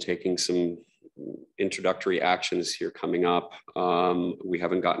limits and taking some introductory actions here coming up. We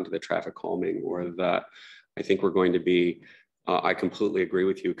haven't gotten to the traffic calming or that. I think we're going to be, I completely agree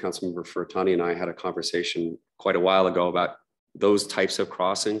with you. Councilmember Furtani and I had a conversation quite a while ago about those types of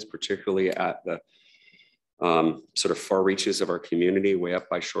crossings, particularly at the sort of far reaches of our community, way up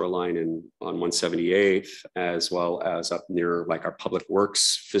by Shoreline and on 178th, as well as up near like our public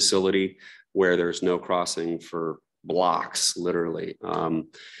works facility, where there's no crossing for blocks, literally.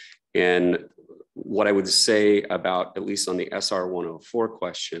 And what I would say about, at least on the SR 104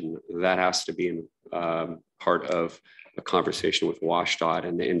 question, that has to be part of a conversation with WashDOT,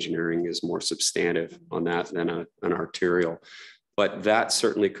 and the engineering is more substantive on that than an arterial. But that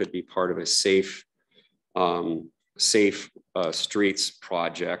certainly could be part of a safe streets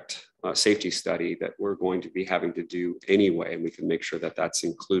project, safety study that we're going to be having to do anyway. And we can make sure that that's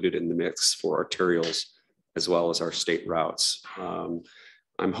included in the mix for arterials as well as our state routes.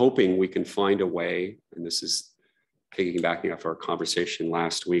 I'm hoping we can find a way, and this is piggybacking off our conversation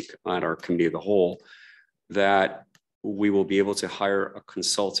last week at our committee of the whole, that we will be able to hire a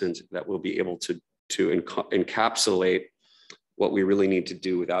consultant that will be able to encapsulate what we really need to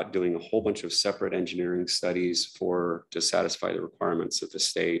do without doing a whole bunch of separate engineering studies to satisfy the requirements of the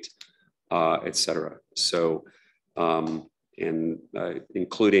state, et cetera. So,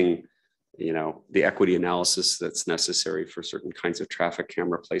 including, you know, the equity analysis that's necessary for certain kinds of traffic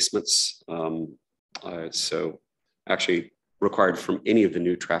camera placements. So actually required from any of the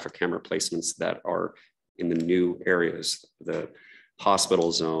new traffic camera placements that are in the new areas, the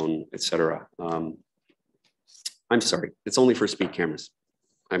hospital zone, et cetera. I'm sorry, it's only for speed cameras.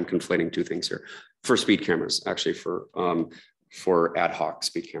 I'm conflating two things here. For speed cameras, actually for ad hoc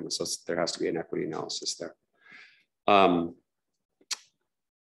speed cameras. So there has to be an equity analysis there.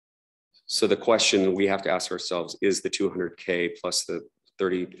 So the question we have to ask ourselves is the 200K plus the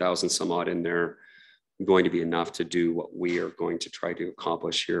 30,000 some odd in there going to be enough to do what we are going to try to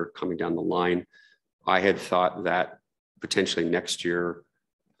accomplish here coming down the line? I had thought that potentially next year,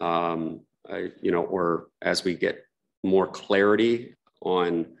 you know, or as we get more clarity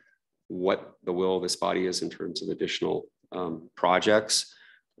on what the will of this body is in terms of additional projects,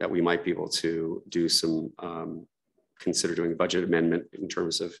 that we might be able to do some, consider doing a budget amendment in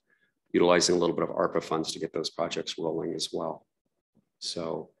terms of utilizing a little bit of ARPA funds to get those projects rolling as well.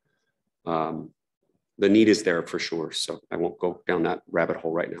 So the need is there for sure. So I won't go down that rabbit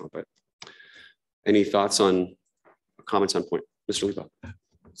hole right now, but any thoughts on comments on point? Mr. Lebo.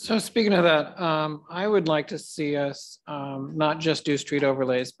 So speaking of that, I would like to see us not just do street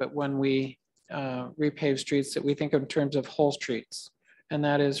overlays, but when we repave streets, that we think in terms of whole streets. And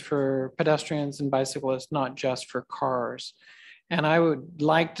that is for pedestrians and bicyclists, not just for cars. And I would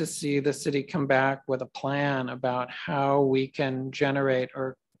like to see the city come back with a plan about how we can generate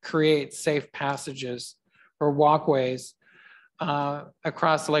or create safe passages or walkways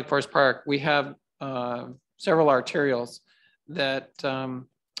across the Lake Forest Park. We have several arterials that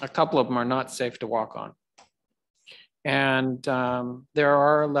a couple of them are not safe to walk on. And there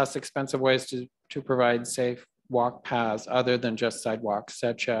are less expensive ways to provide safe walk paths other than just sidewalks,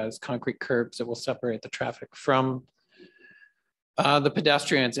 such as concrete curbs that will separate the traffic from the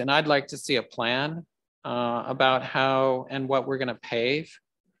pedestrians. And I'd like to see a plan about how and what we're going to pave,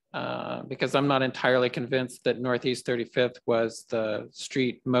 because I'm not entirely convinced that Northeast 35th was the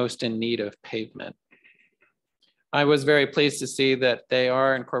street most in need of pavement. I was very pleased to see that they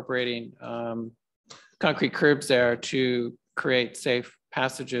are incorporating concrete curbs there to create safe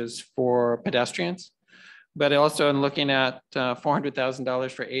passages for pedestrians. But also in looking at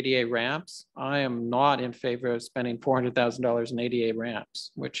 $400,000 for ADA ramps, I am not in favor of spending $400,000 in ADA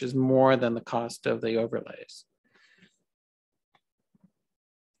ramps, which is more than the cost of the overlays.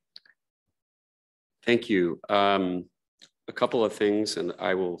 Thank you. a couple of things, and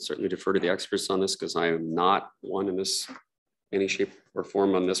I will certainly defer to the experts on this because I am not one in this any shape or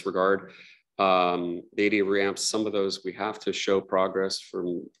form on this regard. The ADA ramps, some of those we have to show progress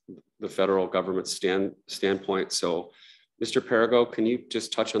from the federal government standpoint. So, Mr. Perigo, can you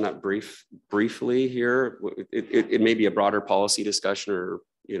just touch on that briefly here? It may be a broader policy discussion, or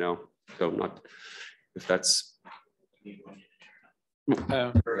so not if that's.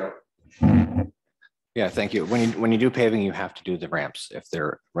 Yeah, thank you. When you do paving, you have to do the ramps if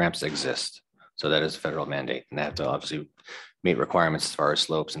their ramps exist. So that is a federal mandate, and they have to obviously meet requirements as far as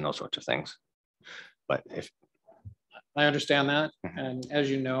slopes and those sorts of things. But if I understand that, and as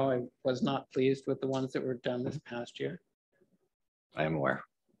you know, I was not pleased with the ones that were done this past year. I am aware.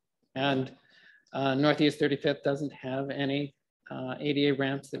 And Northeast 35th doesn't have any ADA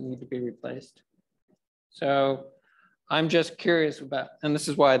ramps that need to be replaced. So I'm just curious about, and this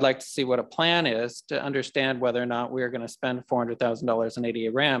is why I'd like to see what a plan is to understand whether or not we're going to spend $400,000 on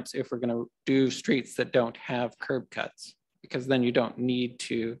ADA ramps if we're going to do streets that don't have curb cuts, because then you don't need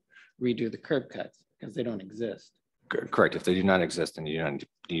to redo the curb cuts because they don't exist. Correct. If they do not exist, then you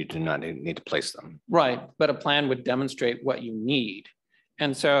do not need to place them. Right, but a plan would demonstrate what you need.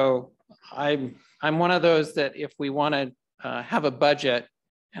 And so I'm one of those that if we want to have a budget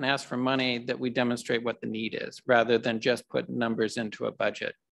and ask for money, that we demonstrate what the need is rather than just put numbers into a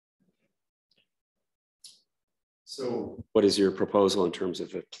budget. So what is your proposal in terms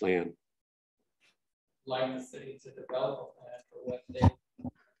of a plan? Like the city to develop a plan for what they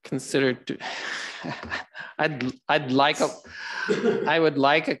consider to, I would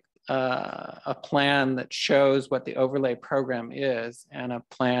like a plan that shows what the overlay program is and a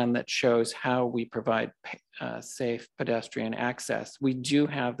plan that shows how we provide safe pedestrian access. We do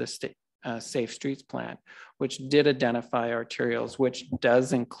have the Safe Streets Plan, which did identify arterials, which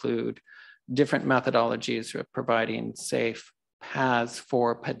does include different methodologies for providing safe paths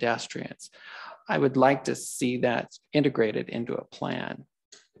for pedestrians. I would like to see that integrated into a plan.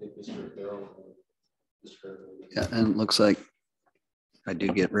 Yeah, and it looks like I do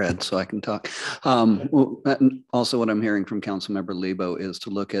get red, so I can talk. And also what I'm hearing from Councilmember Lebo is to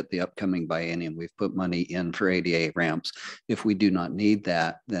look at the upcoming biennium. We've put money in for ADA ramps. If we do not need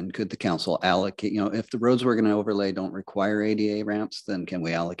that, then could the council allocate, if the roads we're going to overlay don't require ADA ramps, then can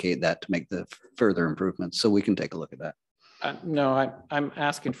we allocate that to make the further improvements? So we can take a look at that. No, I'm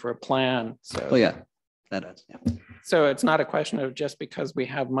asking for a plan. So. Oh yeah, that is. Yeah. So it's not a question of just because we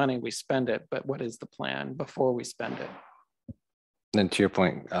have money, we spend it, but what is the plan before we spend it? Then to your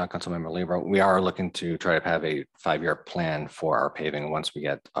point, Councilmember Libro, we are looking to try to have a 5-year plan for our paving. Once we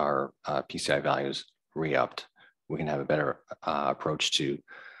get our PCI values re-upped, we can have a better approach to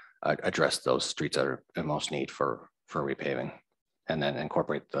address those streets that are in most need for repaving, and then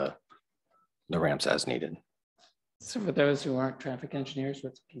incorporate the ramps as needed. So for those who aren't traffic engineers,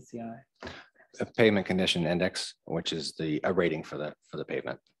 what's PCI? A pavement condition index, which is a rating for the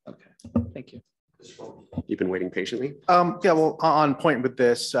pavement. Okay, thank you. You've been waiting patiently. Yeah, well, on point with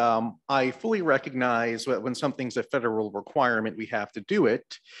this, I fully recognize that when something's a federal requirement, we have to do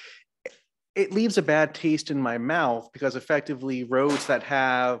it. It leaves a bad taste in my mouth because effectively roads that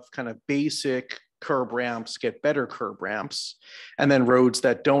have kind of basic curb ramps get better curb ramps, and then roads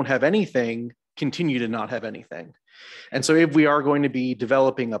that don't have anything continue to not have anything. And so if we are going to be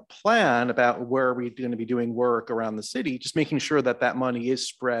developing a plan about where we're going to be doing work around the city, just making sure that that money is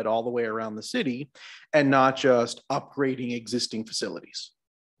spread all the way around the city and not just upgrading existing facilities.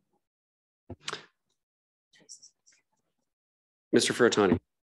 Mr. Furutani.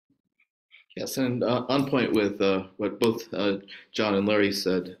 Yes, and on point with what both John and Larry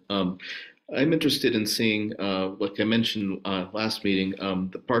said, I'm interested in seeing, like I mentioned last meeting,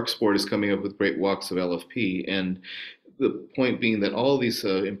 the Parks Board is coming up with great walks of LFP, and the point being that all of these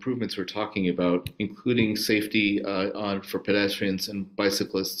improvements we're talking about, including safety for pedestrians and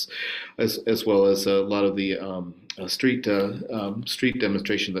bicyclists, as well as a lot of the street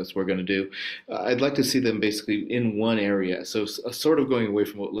demonstration that we're going to do, I'd like to see them basically in one area. So sort of going away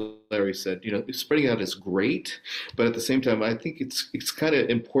from what Larry said, spreading out is great, but at the same time, I think it's kind of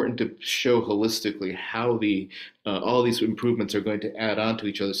important to show holistically how all these improvements are going to add on to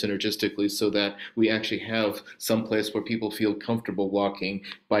each other synergistically, so that we actually have some place where people feel comfortable walking,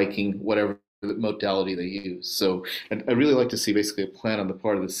 biking, whatever modality they use. So I'd really like to see basically a plan on the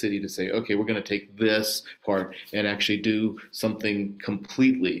part of the city to say, okay, we're going to take this part and actually do something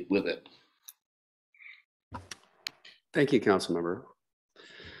completely with it. Thank you, Councilmember.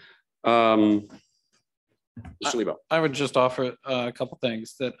 Mr. Lebo. I would just offer a couple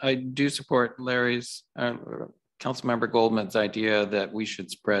things that I do support Larry's, Councilmember Goldman's idea that we should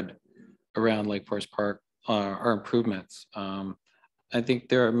spread around Lake Forest Park our improvements. I think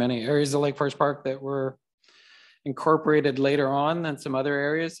there are many areas of Lake Forest Park that were incorporated later on than some other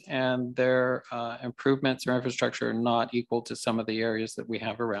areas, and their improvements or infrastructure are not equal to some of the areas that we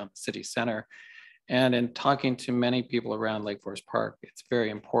have around the city center. And in talking to many people around Lake Forest Park, it's very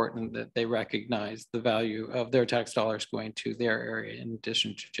important that they recognize the value of their tax dollars going to their area in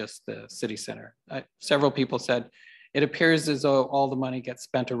addition to just the city center. Several people said, it appears as though all the money gets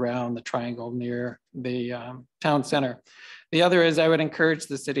spent around the triangle near the town center. The other is I would encourage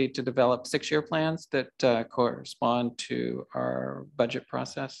the city to develop 6-year plans that correspond to our budget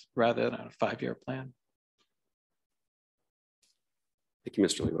process rather than a 5-year plan. Thank you,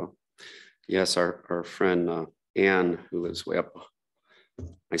 Mr. Lebo. Yes, our friend Anne, who lives way up,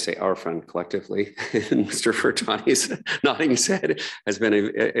 I say our friend collectively, and Mr. Fertani's nodding his head, has been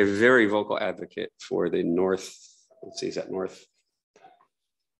a very vocal advocate for the north, let's see, is that north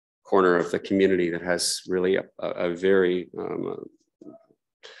corner of the community that has really a very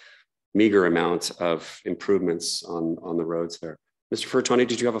meager amount of improvements on the roads there. Mr. Fertani,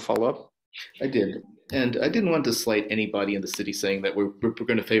 did you have a follow-up? I did. And I didn't want to slight anybody in the city saying that we're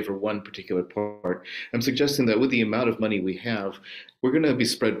going to favor one particular part. I'm suggesting that with the amount of money we have, we're going to be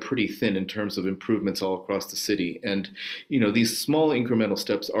spread pretty thin in terms of improvements all across the city. And, you know, these small incremental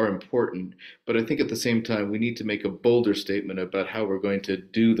steps are important, but I think at the same time, we need to make a bolder statement about how we're going to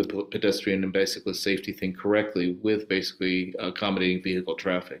do the pedestrian and bicyclist safety thing correctly with basically accommodating vehicle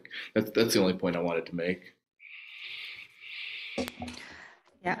traffic. That's the only point I wanted to make.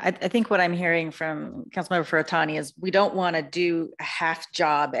 Yeah, I think what I'm hearing from Councilmember Fertani is we don't want to do a half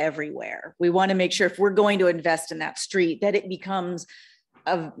job everywhere. We want to make sure if we're going to invest in that street, that it becomes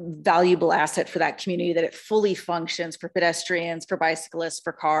a valuable asset for that community, that it fully functions for pedestrians, for bicyclists,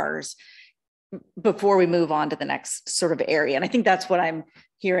 for cars, before we move on to the next sort of area. And I think that's what I'm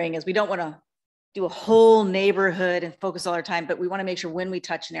hearing is we don't want to do a whole neighborhood and focus all our time, but we want to make sure when we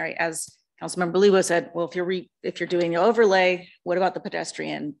touch an area, as Councilmember Lebo said, well, if you're doing the overlay, what about the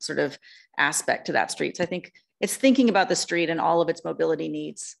pedestrian sort of aspect to that street? So I think it's thinking about the street and all of its mobility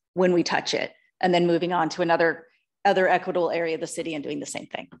needs when we touch it, and then moving on to other equitable area of the city and doing the same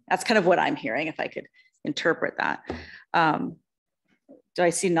thing. That's kind of what I'm hearing, if I could interpret that. Do I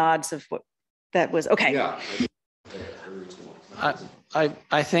see nods of what that was? Okay. Yeah.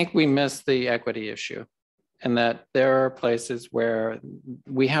 I think we missed the equity issue. And that there are places where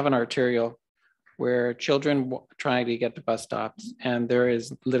we have an arterial where children trying to get to bus stops, and there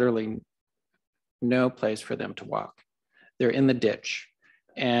is literally no place for them to walk. They're in the ditch.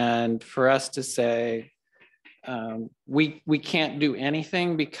 And for us to say, we can't do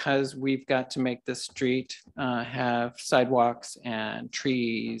anything because we've got to make this street have sidewalks and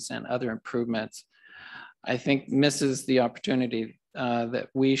trees and other improvements, I think misses the opportunity that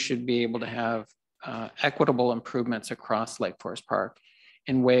we should be able to have equitable improvements across Lake Forest Park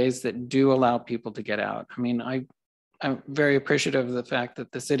in ways that do allow people to get out. I mean, I'm very appreciative of the fact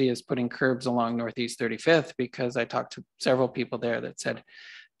that the city is putting curbs along Northeast 35th, because I talked to several people there that said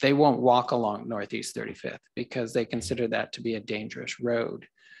they won't walk along Northeast 35th because they consider that to be a dangerous road.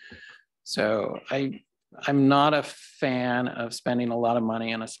 So I'm not a fan of spending a lot of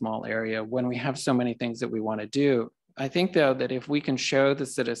money in a small area when we have so many things that we want to do. I think, though, that if we can show the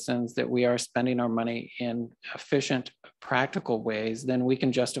citizens that we are spending our money in efficient, practical ways, then we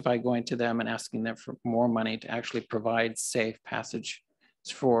can justify going to them and asking them for more money to actually provide safe passage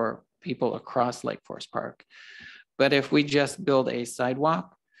for people across Lake Forest Park. But if we just build a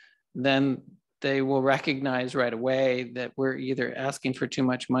sidewalk, then they will recognize right away that we're either asking for too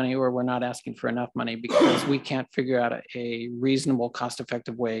much money or we're not asking for enough money because we can't figure out a reasonable,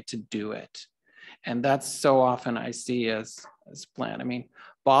 cost-effective way to do it. And that's so often I see as planned. I mean,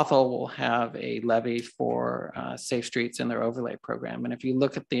 Bothell will have a levy for safe streets in their overlay program. And if you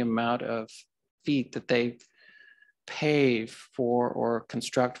look at the amount of feet that they pave for or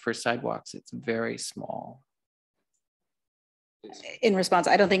construct for sidewalks, it's very small. In response,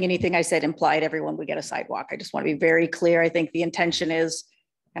 I don't think anything I said implied everyone would get a sidewalk. I just want to be very clear. I think the intention is,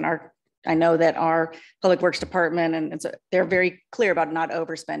 and I know that our Public Works Department, and so they're very clear about not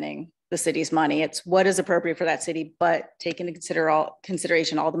overspending the city's money. It's what is appropriate for that city, but take into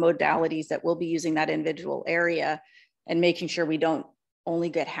consideration all the modalities that will be using that individual area, and making sure we don't only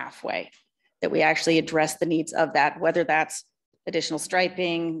get halfway, that we actually address the needs of that, whether that's additional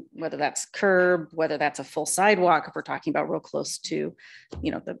striping, whether that's curb, whether that's a full sidewalk, if we're talking about real close to,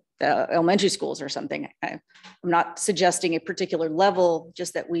 you know, the elementary schools or something. I'm not suggesting a particular level,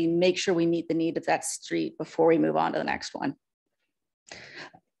 just that we make sure we meet the need of that street before we move on to the next one.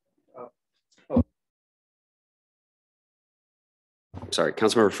 Sorry,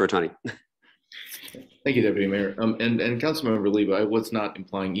 Councilmember Fertani. Thank you, Deputy Mayor. And Councilmember Lebo, I was not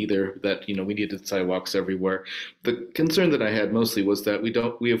implying either that, we needed sidewalks everywhere. The concern that I had mostly was that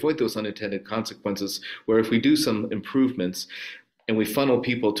we avoid those unintended consequences where if we do some improvements and we funnel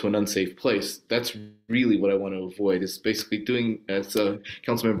people to an unsafe place, that's really what I want to avoid, is basically doing, as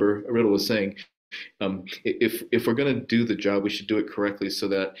Councilmember Riddle was saying, if we're going to do the job, we should do it correctly so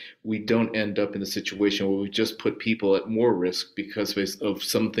that we don't end up in the situation where we just put people at more risk because of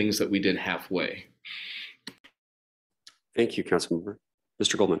some things that we did halfway. Thank you, Councilmember.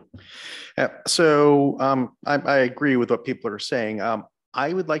 Mr. Goldman. So I agree with what people are saying.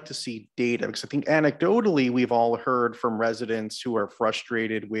 I would like to see data because I think anecdotally, we've all heard from residents who are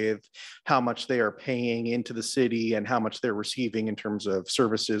frustrated with how much they are paying into the city and how much they're receiving in terms of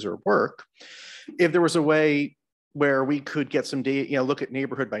services or work. If there was a way where we could get some data, look at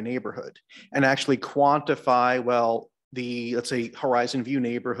neighborhood by neighborhood and actually quantify, well, let's say Horizon View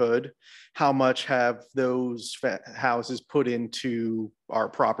neighborhood, how much have those houses put into our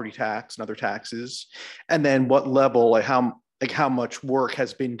property tax and other taxes, and then what level, how much work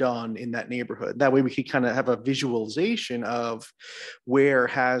has been done in that neighborhood. That way we could kind of have a visualization of where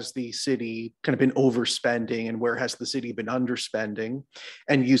has the city kind of been overspending and where has the city been underspending,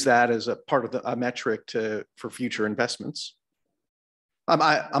 and use that as a part of a metric for future investments.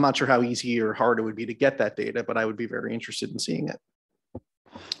 I'm not sure how easy or hard it would be to get that data, but I would be very interested in seeing it.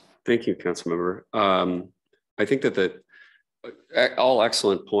 Thank you, Councilmember. I think that all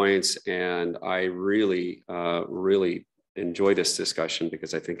excellent points, and I really, really enjoy this discussion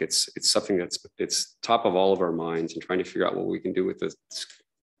because I think it's something it's top of all of our minds and trying to figure out what we can do with the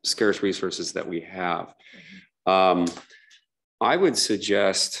scarce resources that we have. I would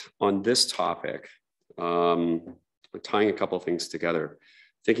suggest on this topic, tying a couple of things together,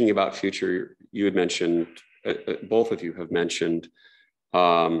 thinking about future, you had mentioned, both of you have mentioned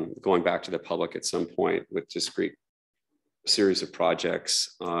going back to the public at some point with discrete series of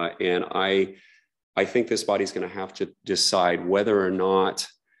projects. And I think this body is going to have to decide whether or not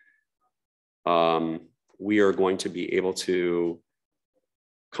we are going to be able to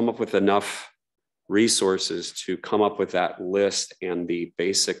come up with enough resources to come up with that list and the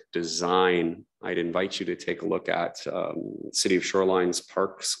basic design. I'd invite you to take a look at City of Shoreline's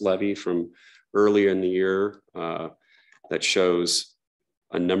Parks Levy from earlier in the year that shows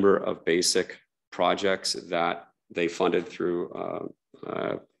a number of basic projects that they funded through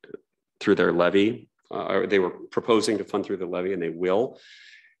their levy, or they were proposing to fund through the levy, and they will.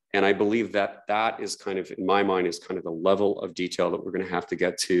 And I believe that that is kind of, in my mind, is kind of the level of detail that we're going to have to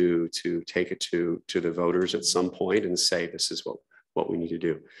get to take it to the voters at some point and say, this is what we need to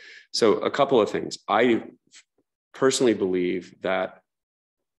do. So a couple of things. I personally believe that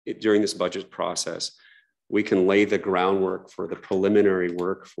during this budget process, we can lay the groundwork for the preliminary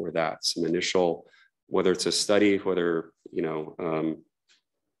work for that, some initial, whether it's a study, whether,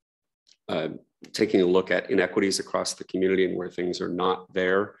 taking a look at inequities across the community and where things are not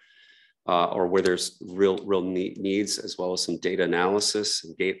there, or where there's real needs, as well as some data analysis,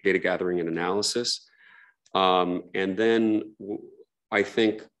 data gathering and analysis. And then I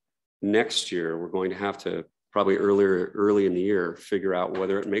think next year, we're going to have to probably early in the year, figure out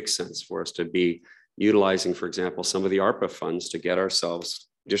whether it makes sense for us to be utilizing, for example, some of the ARPA funds to get ourselves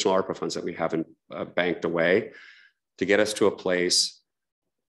additional ARPA funds that we haven't banked away, to get us to a place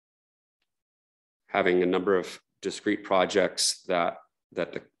having a number of discrete projects that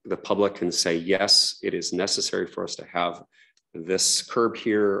the public can say, yes, it is necessary for us to have this curb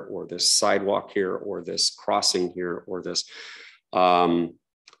here, or this sidewalk here, or this crossing here, or this.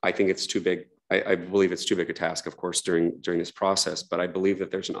 I think it's too big. I believe it's too big a task, of course, during this process, but I believe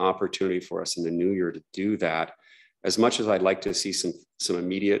that there's an opportunity for us in the new year to do that. As much as I'd like to see some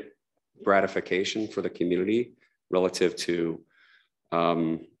immediate gratification for the community relative to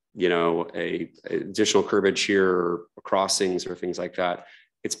a additional curbage here, or crossings or things like that,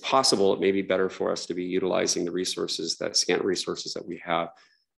 it's possible it may be better for us to be utilizing the resources, that scant resources that we have,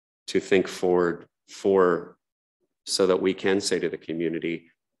 to think forward so that we can say to the community,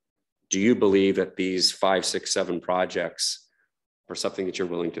 do you believe that these 5, 6, 7 projects are something that you're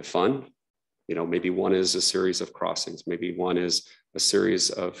willing to fund? Maybe one is a series of crossings, maybe one is a series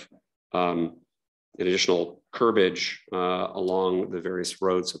of additional curbage along the various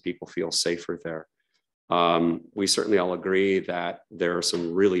roads so people feel safer there. We certainly all agree that there are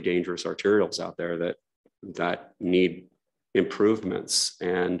some really dangerous arterials out there that need improvements,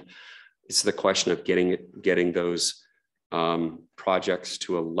 and it's the question of getting those projects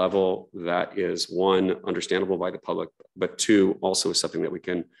to a level that is, one, understandable by the public, but two, also something that we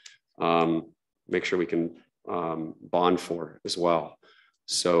can make sure we can bond for as well.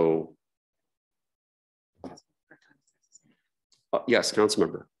 So Yes,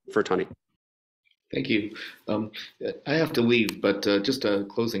 Councilmember Fertani. Thank you. I have to leave, but just a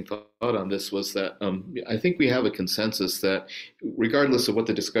closing thought on this was that I think we have a consensus that regardless of what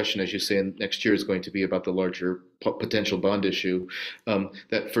the discussion, as you say, next year is going to be about the larger potential bond issue,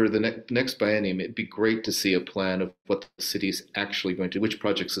 that for the next biennium, it'd be great to see a plan of what the city's actually going to, which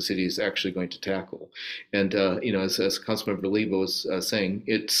projects the city is actually going to tackle. And, as Councilmember Lebo was saying,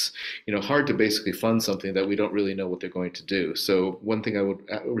 it's, hard to basically fund something that we don't really know what they're going to do. So one thing I would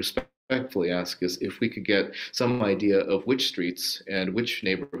respectfully ask is if we could get some idea of which streets and which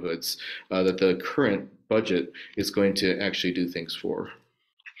neighborhoods that the current budget is going to actually do things for.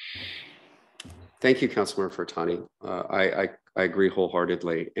 Thank you, Councilmember Fertani. I agree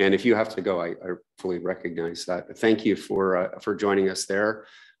wholeheartedly. And if you have to go, I fully recognize that. Thank you for joining us there.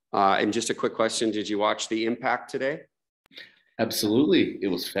 And just a quick question: did you watch The Impact today? Absolutely, it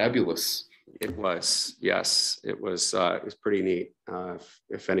was fabulous. It was, yes, it was pretty neat.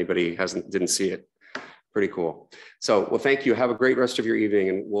 If anybody didn't see it, pretty cool. So, well, thank you. Have a great rest of your evening,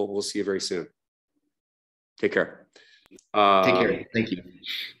 and we'll see you very soon. Take care. Take care. Thank you.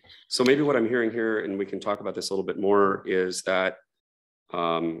 So maybe what I'm hearing here, and we can talk about this a little bit more, is that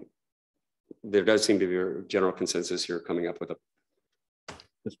there does seem to be a general consensus here coming up with a.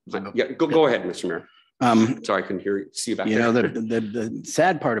 Yeah, go ahead, Mr. Mayor. Sorry, I couldn't see you back there. The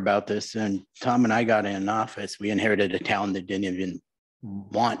sad part about this, and Tom and I got in office, we inherited a town that didn't even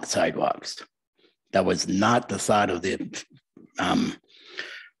want sidewalks. That was not the thought of the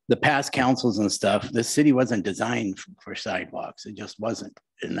past councils and stuff. The city wasn't designed for sidewalks. It just wasn't.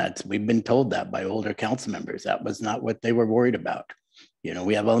 And we've been told that by older council members. That was not what they were worried about.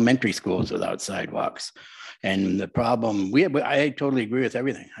 We have elementary schools without sidewalks. And the problem, I totally agree with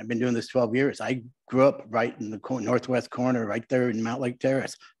everything. I've been doing this 12 years. I grew up right in the northwest corner, right there in Mount Lake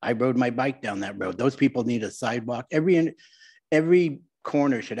Terrace. I rode my bike down that road. Those people need a sidewalk. Every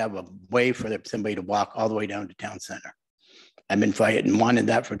corner should have a way for somebody to walk all the way down to town center. I've been fighting and wanted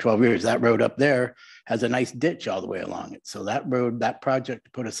that for 12 years. That road up there has a nice ditch all the way along it. So that road, that project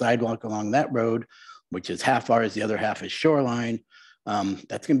to put a sidewalk along that road, which is half ours, the other half is shoreline,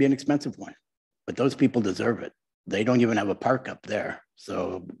 that's going to be an expensive one. But those people deserve it. They don't even have a park up there.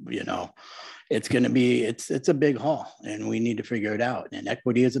 So, it's going to be, it's a big haul, and we need to figure it out. And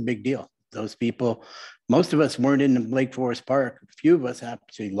equity is a big deal. Those people, most of us weren't in Lake Forest Park. A few of us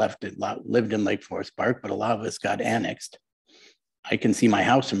actually lived in Lake Forest Park, but a lot of us got annexed. I can see my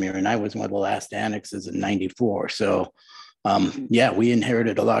house from here, and I was one of the last annexes in '94. So, yeah, we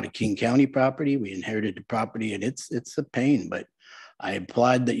inherited a lot of King County property. We inherited the property, and it's a pain, but I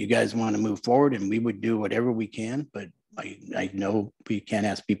applaud that you guys want to move forward, and we would do whatever we can, but I know we can't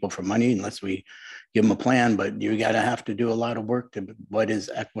ask people for money unless we give them a plan, but you got to have to do a lot of work to what is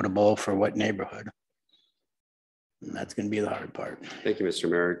equitable for what neighborhood. And that's going to be the hard part. Thank you, Mr.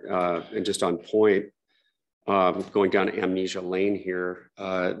 Mayor. And just on point, going down Amnesia Lane here,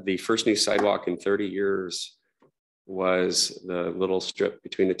 the first new sidewalk in 30 years was the little strip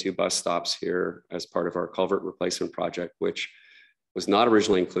between the two bus stops here as part of our culvert replacement project, which was not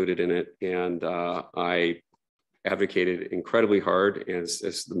originally included in it. And I advocated incredibly hard, as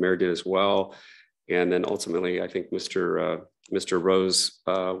the mayor did as well. And then ultimately, I think Mr. Rose,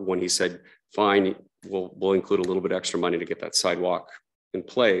 when he said, fine, we'll include a little bit extra money to get that sidewalk in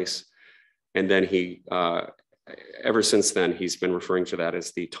place. And then he, ever since then, he's been referring to that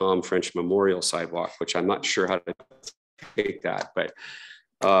as the Tom French Memorial Sidewalk, which I'm not sure how to take that, but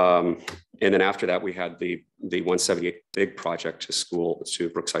and then after that, we had the 178 big project to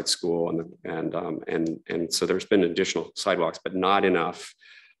Brookside School, and so there's been additional sidewalks, but not enough.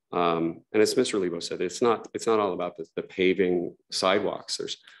 And as Mr. Lebo said, it's not all about the paving sidewalks.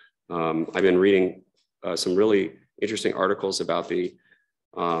 I've been reading some really interesting articles about the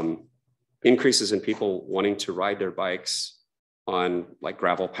increases in people wanting to ride their bikes on like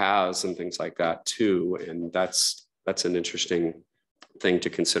gravel paths and things like that too, and that's an interesting thing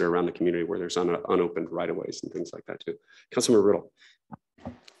to consider around the community where there's unopened right-of-ways and things like that too. Councilmember Riddle.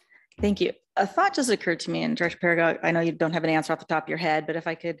 Thank you. A thought just occurred to me, and Director Paragot, I know you don't have an answer off the top of your head, but if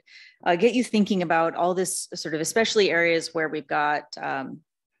I could get you thinking about all this sort of, especially areas where we've got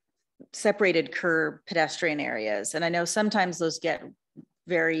separated curb pedestrian areas. And I know sometimes those get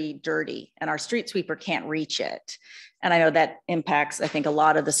very dirty and our street sweeper can't reach it. And I know that impacts, I think, a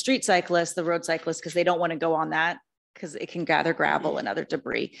lot of the street cyclists, the road cyclists, because they don't want to go on that because it can gather gravel and other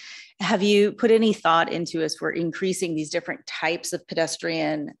debris. Have you put any thought into, as we're increasing these different types of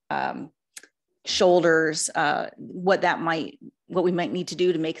pedestrian shoulders, what we might need to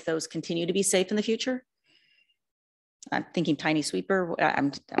do to make those continue to be safe in the future? I'm thinking tiny sweeper,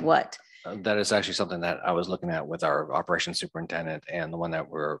 what? That is actually something that I was looking at with our operations superintendent, and the one that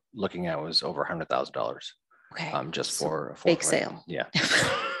we're looking at was over $100,000. Okay. Just So for bake sale. Yeah.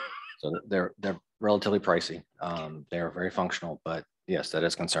 So they're relatively pricey. They are very functional, but yes, that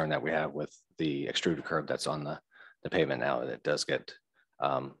is a concern that we have with the extruded curb that's on the pavement now. It does get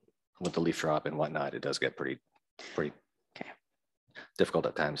with the leaf drop and whatnot, it does get pretty Okay. difficult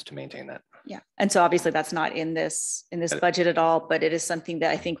at times to maintain that. Yeah. And so obviously that's not in this budget at all, but it is something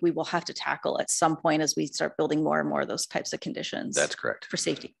that I think we will have to tackle at some point as we start building more and more of those types of conditions. That's correct. For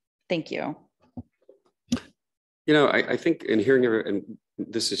safety. Thank you. You know, I think in hearing, and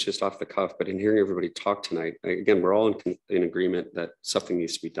this is just off the cuff, but in hearing everybody talk tonight, again, we're all in agreement that something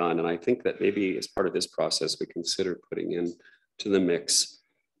needs to be done. And I think that maybe as part of this process, we consider putting in to the mix,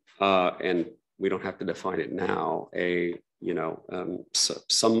 and we don't have to define it now,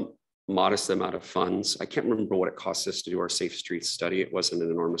 some modest amount of funds. I can't remember what it cost us to do our Safe Streets study. It wasn't an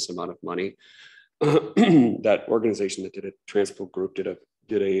enormous amount of money. That organization that did it, Transpo Group, did a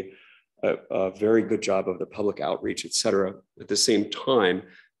very good job of the public outreach, et cetera. At the same time,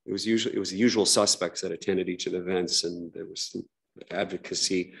 it was the usual suspects that attended each of the events, and there was some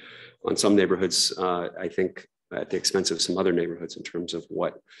advocacy on some neighborhoods, I think at the expense of some other neighborhoods in terms of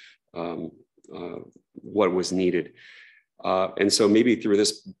what was needed. And so maybe through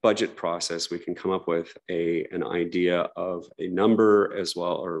this budget process, we can come up with an idea of a number as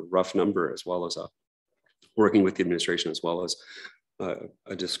well, or a rough number, as well as working with the administration, as well as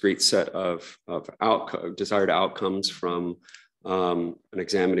a discrete set of desired outcomes from an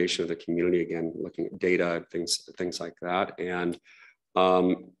examination of the community, again, looking at data, things like that. And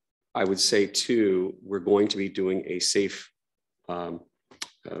I would say too, we're going to be doing a safe, I'm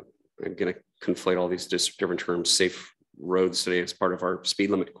going to conflate all these different terms, safe roads today as part of our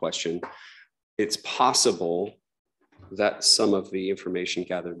speed limit question. It's possible that some of the information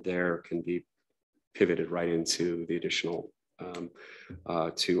gathered there can be pivoted right into the additional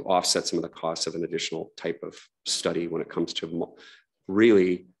to offset some of the costs of an additional type of study when it comes to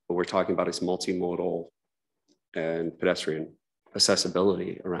really what we're talking about is multimodal and pedestrian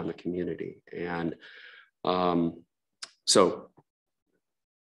accessibility around the community. And so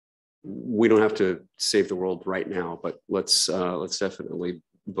we don't have to save the world right now, but let's definitely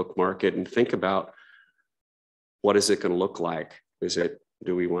bookmark it and think about what is it going to look like?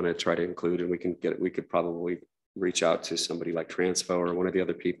 Do we want to try to include, and we could probably reach out to somebody like Transpo or one of the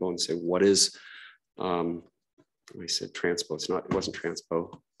other people and say, what is, I said Transpo, it wasn't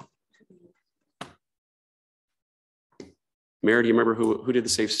Transpo. Mary, do you remember who did the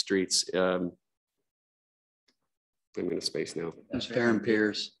Safe Streets? I'm in a space now. It's Fair and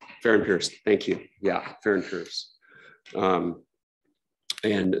Pierce. Fair and Pierce, thank you. Yeah, Fair and Pierce.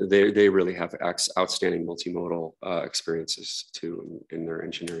 And they really have outstanding multimodal experiences too in their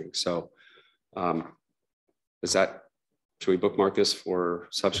engineering. So should we bookmark this for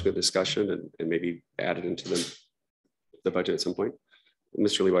subsequent discussion and maybe add it into the budget at some point?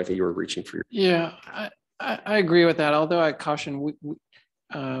 Mr. Lee, I think you were reaching for your. Yeah, I agree with that. Although I caution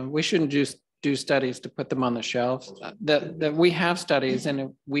we shouldn't just do studies to put them on the shelf. That we have studies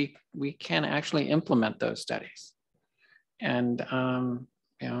and we can actually implement those studies. And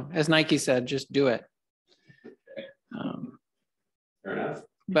as Nike said, just do it. Fair enough.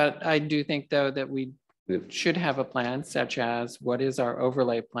 But I do think though that we should have a plan, such as what is our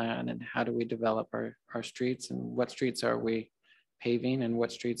overlay plan and how do we develop our streets, and what streets are we paving and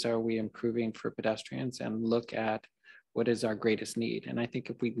what streets are we improving for pedestrians, and look at what is our greatest need. And I think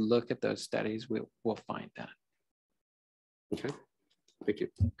if we look at those studies, we'll find that. Okay, thank you.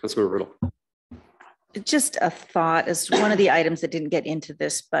 Councilmember Riddle. Just a thought as one of the items that didn't get into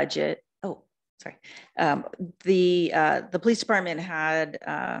this budget. Oh, sorry. The police department had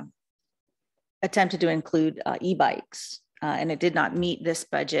attempted to include e-bikes and it did not meet this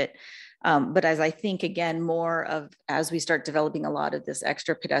budget. But as I think again, more of as we start developing a lot of this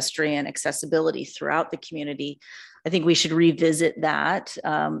extra pedestrian accessibility throughout the community, I think we should revisit that.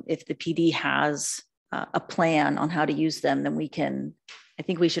 If the PD has a plan on how to use them, then I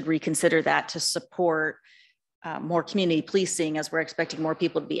think we should reconsider that to support more community policing, as we're expecting more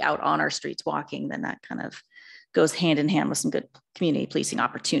people to be out on our streets walking. Then that kind of goes hand in hand with some good community policing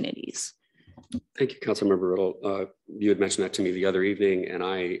opportunities. Thank you, Councilmember Riddle. You had mentioned that to me the other evening, and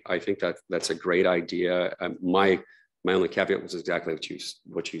I think that's a great idea. My only caveat was exactly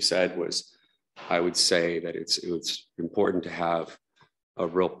what you said was, I would say that it's important to have a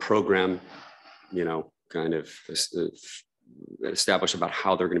real program, kind of establish about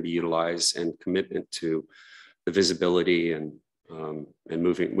how they're going to be utilized, and commitment to the visibility and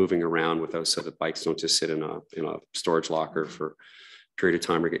moving around with those, so that bikes don't just sit in a storage locker for period of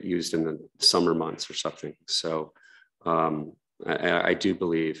time or get used in the summer months or something. So I do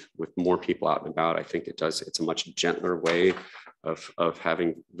believe with more people out and about, I think it's a much gentler way of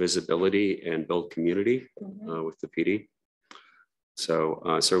having visibility and build community with the PD. So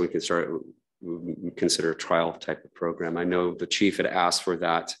we can consider a trial type of program. I know the chief had asked for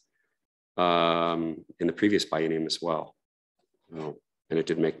that in the previous biennium as well. And it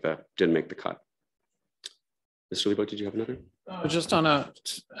didn't make the cut. Mr. Lebo, did you have another? Just on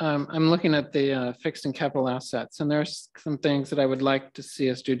I'm looking at the fixed and capital assets, and there's some things that I would like to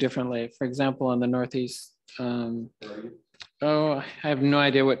see us do differently. For example, on the Northeast, I have no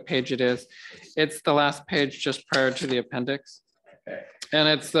idea what page it is. It's the last page just prior to the appendix. Okay. And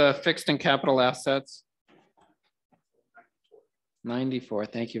it's the fixed and capital assets. 94,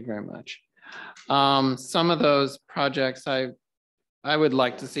 thank you very much. Some of those projects I would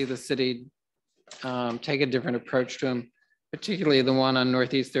like to see the city take a different approach to them, particularly the one on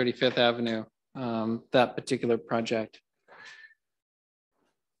Northeast 35th Avenue, that particular project.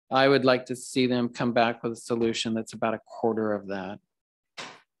 I would like to see them come back with a solution that's about a quarter of that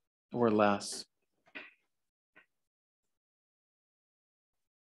or less.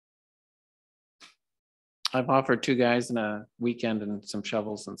 I've offered 2 guys in a weekend and some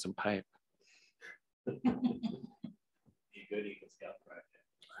shovels and some pipe.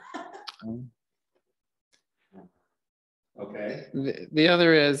 Okay. The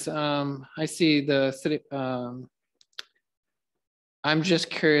other is, I see the city, I'm just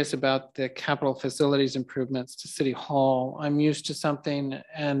curious about the capital facilities improvements to City Hall. I'm used to something,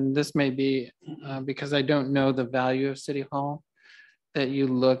 and this may be because I don't know the value of City Hall, that you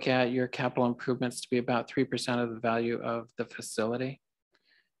look at your capital improvements to be about 3% of the value of the facility.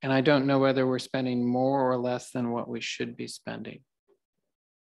 And I don't know whether we're spending more or less than what we should be spending.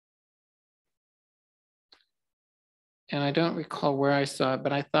 And I don't recall where I saw it,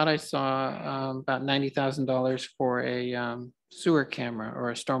 but I thought I saw about $90,000 for a sewer camera or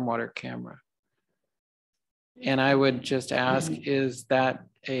a stormwater camera. And I would just ask, is that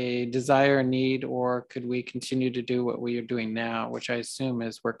a desire, need, or could we continue to do what we are doing now, which I assume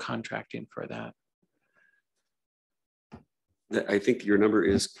is we're contracting for that? I think your number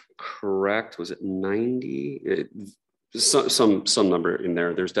is correct. Was it 90? Some number in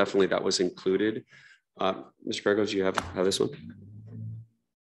there. There's definitely that was included. Mr. Burgos, do you have this one?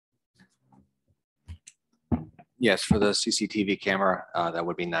 Yes, for the CCTV camera, that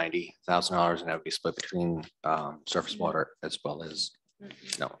would be $90,000, and that would be split between surface water as well as,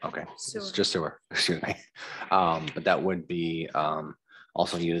 no, okay, it's just sewer, excuse me. But that would be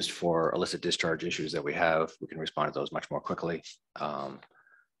also used for illicit discharge issues that we have. We can respond to those much more quickly,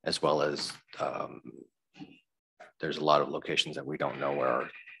 as well as there's a lot of locations that we don't know where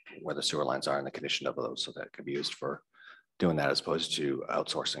the sewer lines are and the condition of those, so that could be used for doing that as opposed to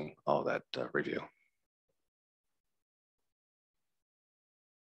outsourcing all that review.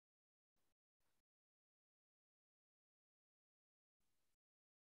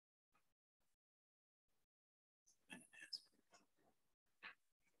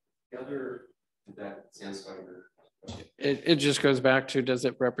 It just goes back to, does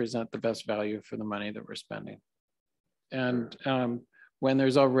it represent the best value for the money that we're spending? And when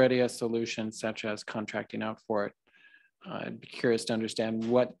there's already a solution such as contracting out for it, I'd be curious to understand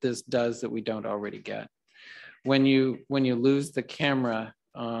what this does that we don't already get. When you lose the camera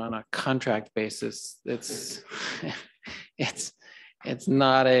on a contract basis, it's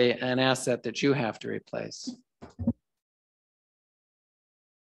not an asset that you have to replace.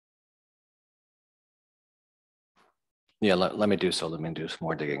 Yeah, let me do so. Let me do some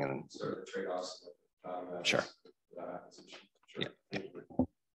more digging and trade-offs. Sure. Yeah.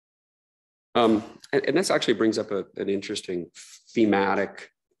 And this actually brings up an interesting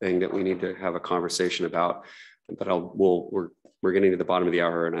thematic thing that we need to have a conversation about. But we're getting to the bottom of the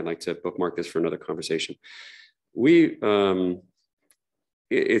hour, and I'd like to bookmark this for another conversation. It's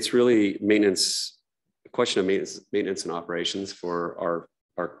really a question of maintenance and operations for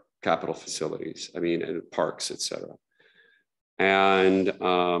our capital facilities. I mean, and parks, et cetera. And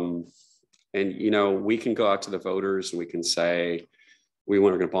we can go out to the voters and we can say, we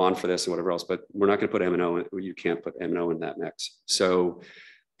want to bond for this and whatever else, but we're not going to put M&O. You can't put M&O in that mix. So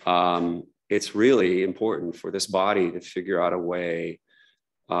it's really important for this body to figure out a way.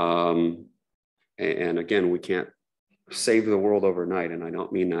 And again, we can't save the world overnight. And I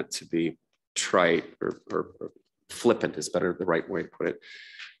don't mean that to be trite or flippant is better the right way to put it.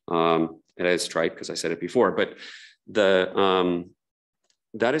 It is trite because I said it before, but that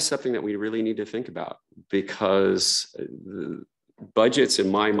is something that we really need to think about, because the budgets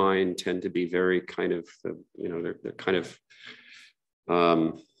in my mind tend to be very kind of, they're kind of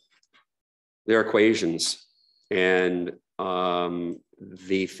they're equations, and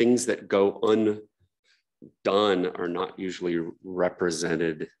the things that go undone are not usually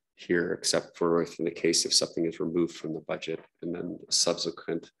represented here, except for in the case if something is removed from the budget and then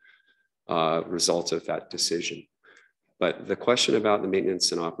subsequent results of that decision. But the question about the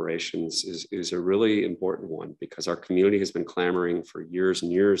maintenance and operations is a really important one, because our community has been clamoring for years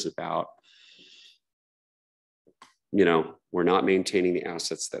and years about, we're not maintaining the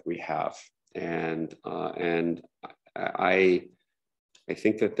assets that we have. And I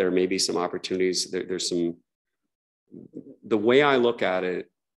think that there may be some opportunities. There's some, the way I look at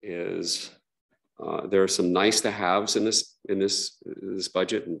it is there are some nice to haves in this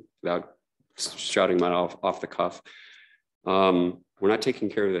budget, and without shouting that off the cuff. We're not taking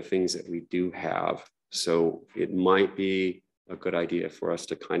care of the things that we do have. So it might be a good idea for us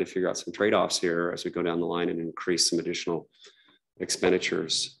to kind of figure out some trade-offs here as we go down the line and increase some additional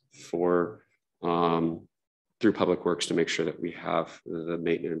expenditures for through Public Works to make sure that we have the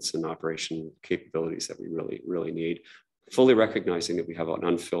maintenance and operation capabilities that we really need, fully recognizing that we have an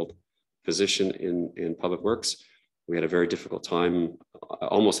unfilled position in Public Works. We had a very difficult time,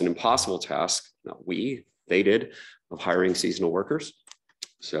 almost an impossible task, not we, they did, of hiring seasonal workers.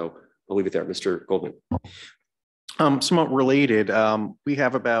 So I'll leave it there. Mr. Goldman. Somewhat related, we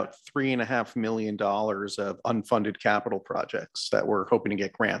have about $3.5 million of unfunded capital projects that we're hoping to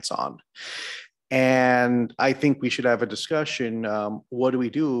get grants on. And I think we should have a discussion. What do we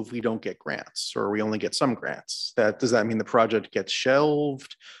do if we don't get grants, or we only get some grants? Does that mean the project gets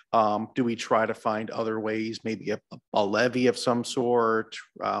shelved? Do we try to find other ways, maybe a levy of some sort?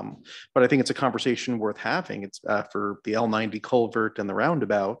 But I think it's a conversation worth having. It's for the L90 culvert and the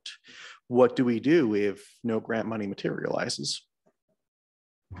roundabout. What do we do if no grant money materializes?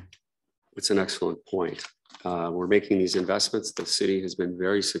 It's an excellent point. We're making these investments. The city has been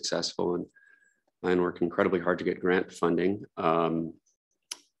very successful and worked incredibly hard to get grant funding. I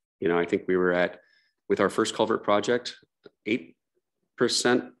think we were with our first culvert project,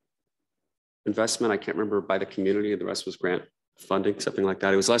 8% investment. I can't remember, by the community. The rest was grant funding, something like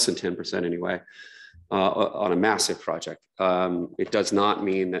that. It was less than 10% anyway, on a massive project. It does not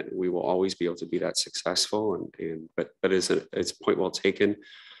mean that we will always be able to be that successful, but it's a point well taken.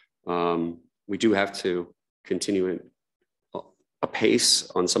 We do have to continue a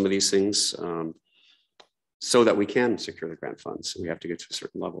pace on some of these things, so that we can secure the grant funds. We have to get to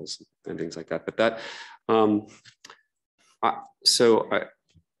certain levels and things like that. But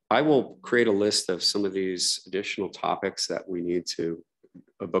I will create a list of some of these additional topics that we need to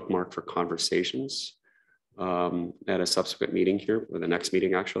bookmark for conversations at a subsequent meeting here, or the next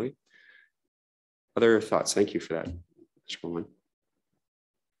meeting actually. Other thoughts? Thank you for that, Mr. Bowman.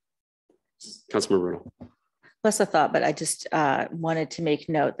 Councilmember Riddle. Plus a thought, but I just wanted to make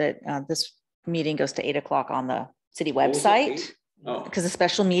note that this meeting goes to 8 o'clock on the city website. Because a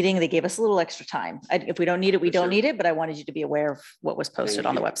special meeting, they gave us a little extra time. If we don't need it, we don't need it, but I wanted you to be aware of what was posted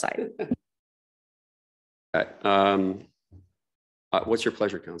on the website. What's your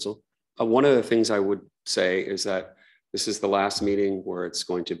pleasure, Council? One of the things I would say is that this is the last meeting where it's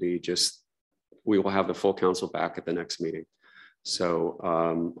going to be we will have the full council back at the next meeting.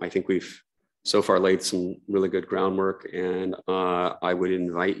 So I think we've so far laid some really good groundwork, and I would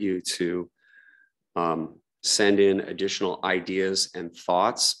invite you to send in additional ideas and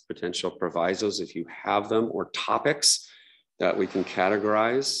thoughts, potential provisos if you have them, or topics that we can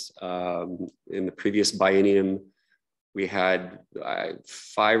categorize. In the previous biennium, we had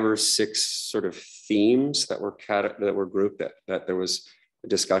 5 or 6 sort of themes that were grouped that there was a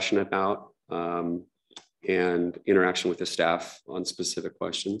discussion about, and interaction with the staff on specific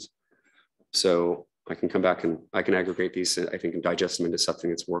questions. So I can come back and I can aggregate these, I think, and digest them into something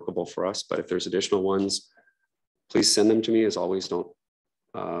that's workable for us. But if there's additional ones, please send them to me. As always, don't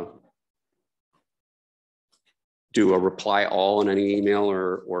do a reply all in any email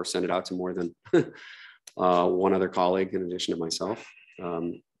or send it out to more than one other colleague in addition to myself.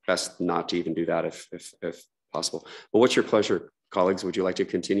 Best not to even do that if possible. But what's your pleasure, colleagues? Would you like to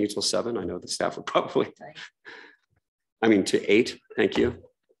continue till 7? I know the staff would probably, to 8. Thank you.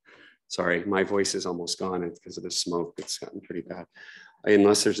 Sorry, my voice is almost gone. It's because of the smoke. It's gotten pretty bad.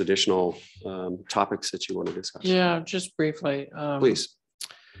 Unless there's additional topics that you want to discuss. Yeah, just briefly. Please.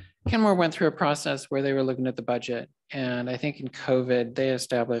 Kenmore went through a process where they were looking at the budget. And I think in COVID, they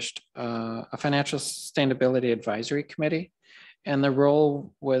established a financial sustainability advisory committee. And the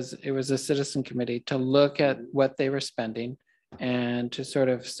role was, it was a citizen committee to look at what they were spending and to sort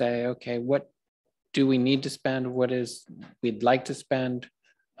of say, okay, what do we need to spend? What is we'd like to spend?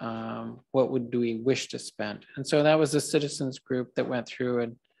 what do we wish to spend? And so that was a citizens group that went through,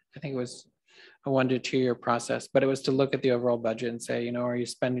 and I think it was a 1 to 2 year process, but it was to look at the overall budget and say, you know, are you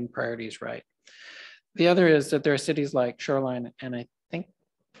spending priorities right? The other is that there are cities like Shoreline and I think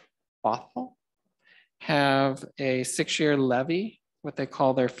Bothell have a 6-year levy, what they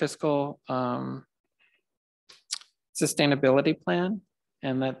call their fiscal sustainability plan,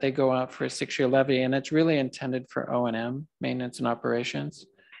 and that they go out for a 6-year levy. And it's really intended for O&M, maintenance and operations,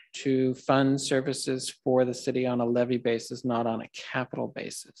 to fund services for the city on a levy basis, not on a capital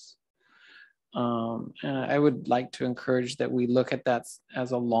basis. And I would like to encourage that we look at that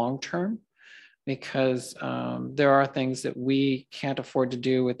as a long-term, because there are things that we can't afford to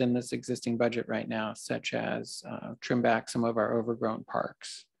do within this existing budget right now, such as trim back some of our overgrown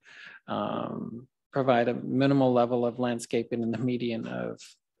parks, provide a minimal level of landscaping in the median of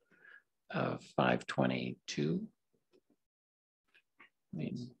 522.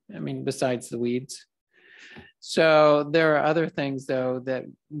 I mean, besides the weeds. So there are other things though that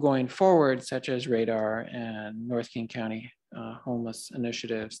going forward, such as radar and North King County homeless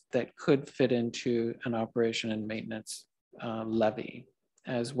initiatives, that could fit into an operation and maintenance levy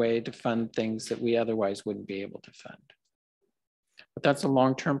as way to fund things that we otherwise wouldn't be able to fund. But that's a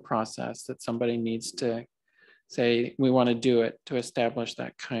long-term process that somebody needs to say, we want to do it, to establish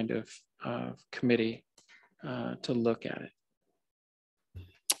that kind of committee to look at it.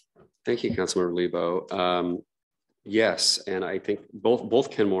 Thank you, Councilmember Lebo. Yes, and I think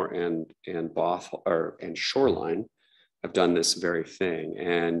both Kenmore and Shoreline have done this very thing,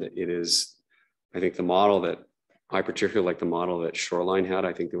 and it is, I think, the model that I particularly like, the model that Shoreline had.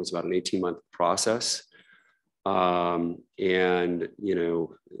 I think it was about an 18-month process, and you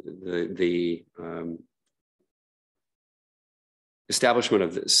know, the establishment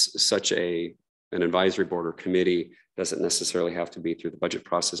of such an advisory board or committee doesn't necessarily have to be through the budget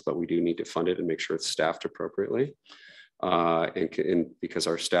process, but we do need to fund it and make sure it's staffed appropriately. And because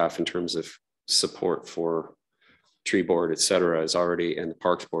our staff, in terms of support for tree board, et cetera, is already, and the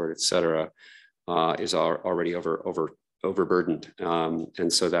parks board, et cetera, is already overburdened.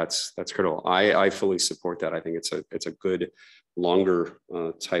 And so that's critical. I fully support that. I think it's a good longer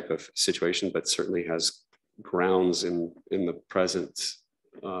type of situation, but certainly has grounds in the present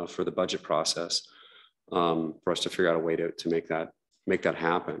for the budget process. For us to figure out a way to make that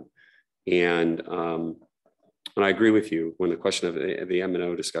happen. And I agree with you when the question of the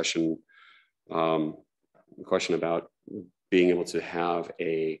M&O discussion, the question about being able to have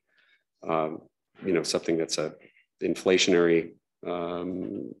a, you know, something that's a inflationary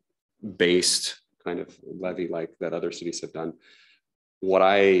based kind of levy like that other cities have done. What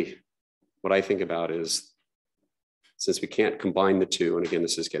I think about is, since we can't combine the two, and again,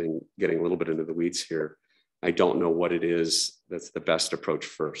 this is getting a little bit into the weeds here, I don't know what it is that's the best approach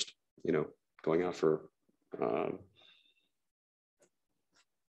first. You know, going out for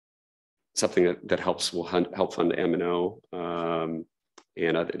something that will help fund M&O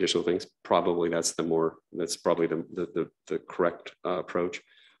and other additional things. Probably that's probably the correct approach,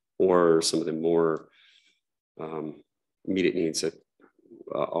 or some of the more immediate needs that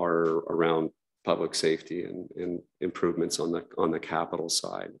are around public safety and improvements on the capital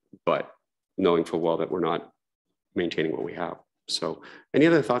side, but knowing full well that we're not maintaining what we have. So any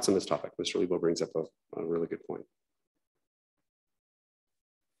other thoughts on this topic? Mr. Lebo brings up a really good point.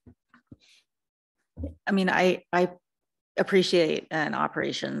 I mean, I appreciate an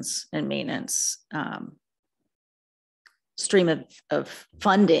operations and maintenance stream of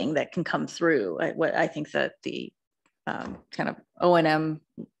funding that can come through. I think that the kind of O&M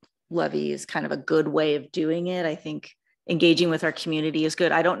levy is kind of a good way of doing it. I think engaging with our community is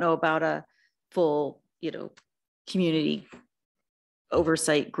good. I don't know about a full, you know, community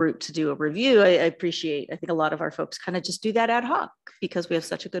oversight group to do a review. I think a lot of our folks kind of just do that ad hoc because we have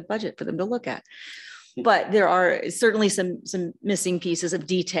such a good budget for them to look at. But there are certainly some missing pieces of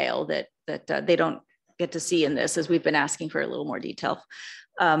detail that they don't get to see in this, as we've been asking for a little more detail.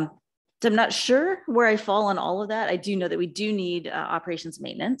 So I'm not sure where I fall on all of that. I do know that we do need operations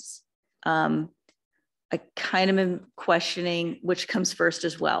maintenance. I kind of am questioning which comes first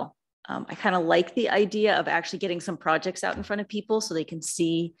as well. I kind of like the idea of actually getting some projects out in front of people so they can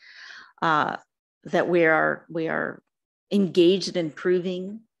see that we are engaged in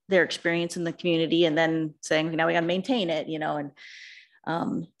improving their experience in the community, and then saying, now we got to maintain it, you know,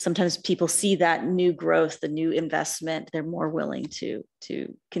 and sometimes people see that new growth, the new investment, they're more willing to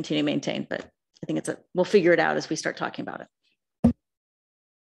continue to maintain. But I think we'll figure it out as we start talking about it.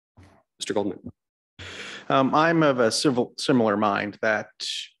 Mr. Goldman. I'm of a similar mind that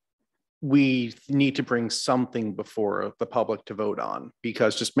we need to bring something before the public to vote on,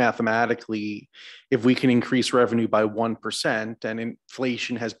 because just mathematically, if we can increase revenue by 1% and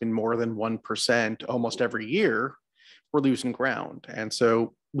inflation has been more than 1% almost every year, we're losing ground. And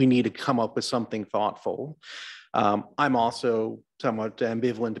so we need to come up with something thoughtful. I'm also somewhat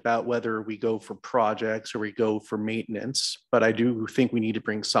ambivalent about whether we go for projects or we go for maintenance, but I do think we need to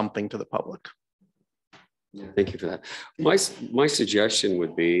bring something to the public. Yeah, thank you for that. My suggestion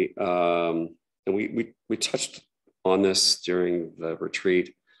would be, and we touched on this during the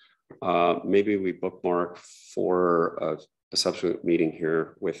retreat, maybe we bookmark for a subsequent meeting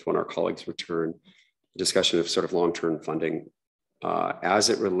here with when our colleagues return, discussion of sort of long-term funding as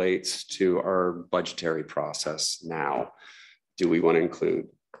it relates to our budgetary process now. Do we want to include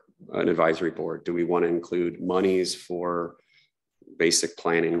an advisory board? Do we want to include monies for basic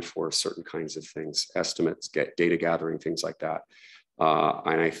planning for certain kinds of things, estimates, get data gathering, things like that?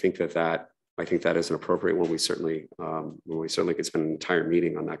 And I think that is an appropriate one. We certainly could spend an entire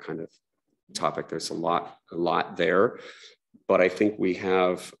meeting on that kind of topic. There's a lot there, but I think we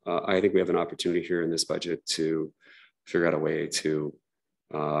have an opportunity here in this budget to figure out a way to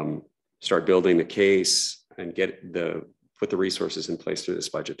start building the case and put the resources in place through this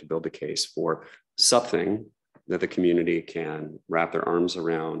budget to build the case for something that the community can wrap their arms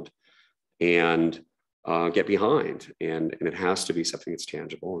around and get behind. And it has to be something that's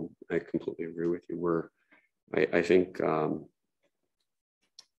tangible. And I completely agree with you. I think, I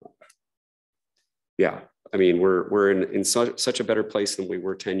mean, we're in such a better place than we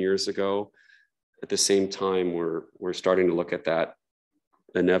were 10 years ago. At the same time, we're starting to look at that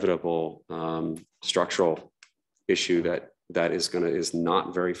inevitable structural issue that is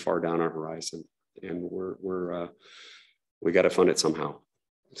not very far down our horizon. And we got to fund it somehow.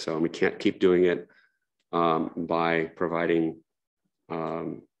 So we can't keep doing it by providing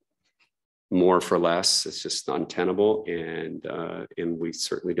more for less. It's just untenable, and we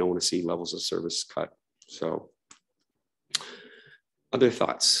certainly don't want to see levels of service cut. So, other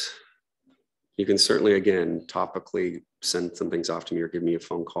thoughts? You can certainly, again, topically send some things off to me or give me a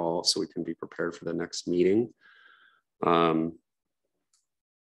phone call so we can be prepared for the next meeting. Mr.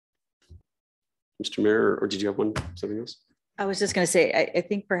 Mayor, or did you have something else? I was just going to say, I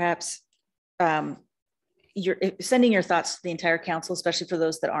think perhaps you're sending your thoughts to the entire council, especially for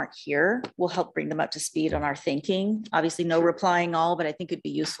those that aren't here, will help bring them up to speed on our thinking. Obviously, no replying all, but I think it'd be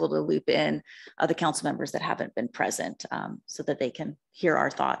useful to loop in the council members that haven't been present so that they can hear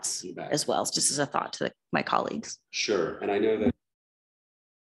our thoughts as well, just as a thought to my colleagues. Sure. And I know that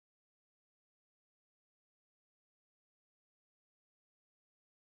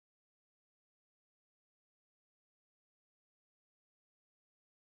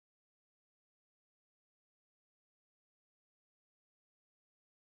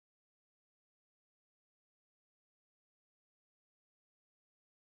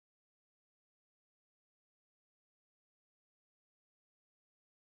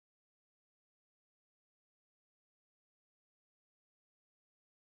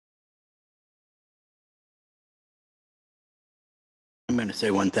I'm going to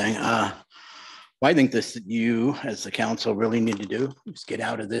say one thing. What I think you as the council really need to do is get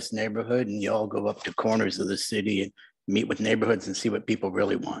out of this neighborhood and you all go up to corners of the city and meet with neighborhoods and see what people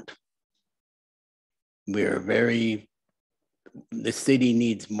really want. The city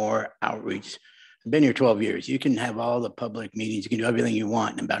needs more outreach. I've been here 12 years. You can have all the public meetings, you can do everything you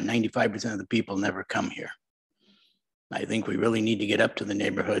want, and about 95% of the people never come here. I think we really need to get up to the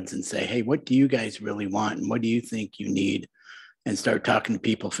neighborhoods and say, hey, what do you guys really want? And what do you think you need? And start talking to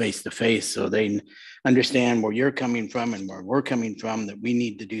people face to face so they understand where you're coming from and where we're coming from, that we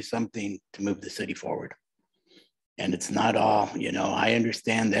need to do something to move the city forward. And it's not all, I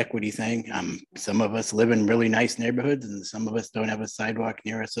understand the equity thing. Some of us live in really nice neighborhoods and some of us don't have a sidewalk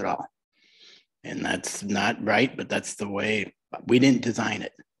near us at all. And that's not right, but that's the way. We didn't design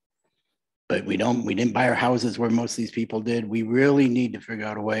it. But we didn't buy our houses where most of these people did. We really need to figure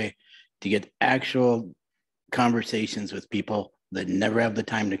out a way to get actual conversations with people that never have the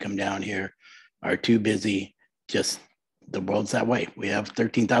time to come down here, are too busy. Just the world's that way. We have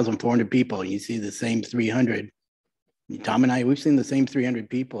 13,400 people. And you see the same 300. Tom and I, we've seen the same 300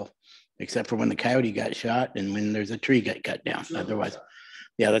 people, except for when the coyote got shot and when there's a tree got cut down. Otherwise,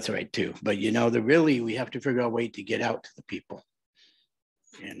 yeah, that's right too. But we have to figure out a way to get out to the people.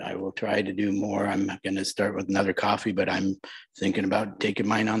 And I will try to do more. I'm going to start with another coffee, but I'm thinking about taking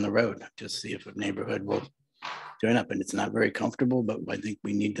mine on the road, just see if a neighborhood will join up. And it's not very comfortable, but I think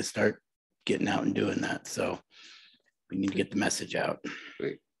we need to start getting out and doing that. So we need to get the message out.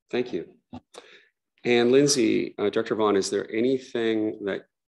 Great. Thank you. And Lindsay, Director Vaughn, is there anything that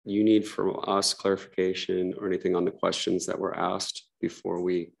you need from us clarification or anything on the questions that were asked before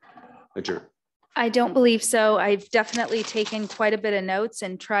we adjourn? I don't believe so. I've definitely taken quite a bit of notes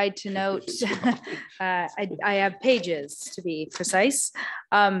and tried to note. I have pages to be precise,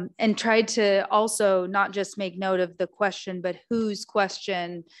 and tried to also not just make note of the question, but whose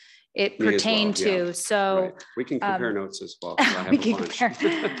question it Me as pertained well, yeah. to. So Right. We can compare notes as well. 'cause I have we a can bunch.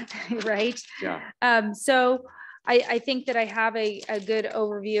 compare, right? Yeah. So I think that I have a good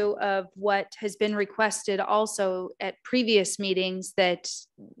overview of what has been requested also at previous meetings, that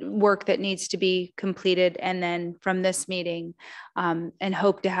work that needs to be completed, and then from this meeting, and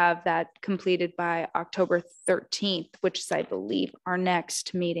hope to have that completed by October 13th, which is, I believe, our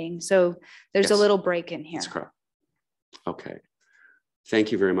next meeting. So there's a Yes. little break in here. That's correct. Okay.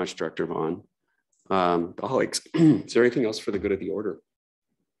 Thank you very much, Director Vaughn. Colleagues, is there anything else for the good of the order?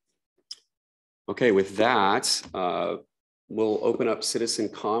 Okay, with that, we'll open up citizen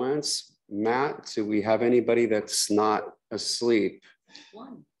comments. Matt, do we have anybody that's not asleep?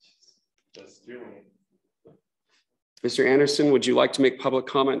 Mr. Anderson, would you like to make public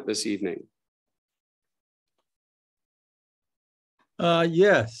comment this evening?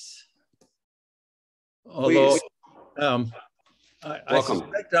 Yes. Although Please. I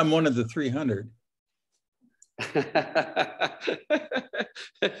suspect I'm one of the 300.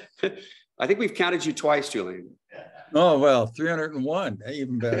 I think we've counted you twice, Julian. Oh, well, 301,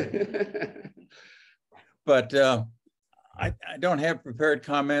 even better. But I don't have prepared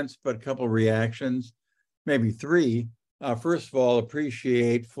comments, but a couple of reactions, maybe three. First of all,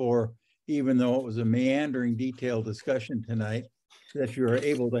 appreciate for, even though it was a meandering, detailed discussion tonight, that you are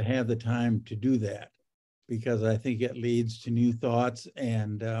able to have the time to do that, because I think it leads to new thoughts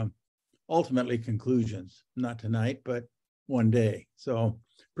and ultimately conclusions, not tonight, but one day. So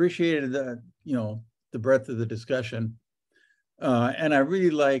appreciated the, the breadth of the discussion. And I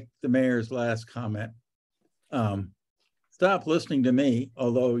really like the mayor's last comment. Stop listening to me,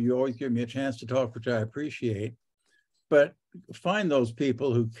 although you always give me a chance to talk, which I appreciate, but find those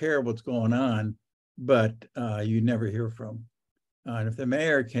people who care what's going on, but you never hear from. And if the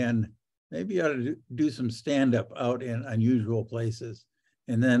mayor can, maybe you ought to do some stand-up out in unusual places,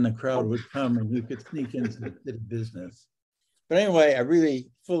 and then the crowd would come and you could sneak into the city business. But anyway, I really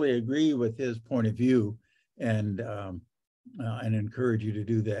fully agree with his point of view, and encourage you to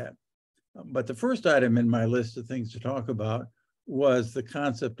do that. But the first item in my list of things to talk about was the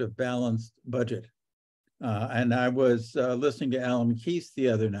concept of balanced budget. And I was listening to Alan Keith the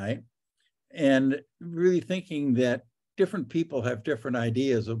other night and really thinking that different people have different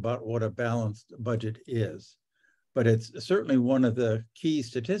ideas about what a balanced budget is. But it's certainly one of the key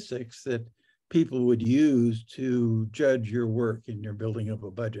statistics that people would use to judge your work in your building of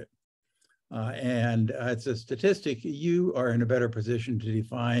a budget. And it's a statistic you are in a better position to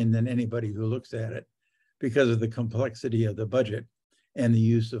define than anybody who looks at it, because of the complexity of the budget and the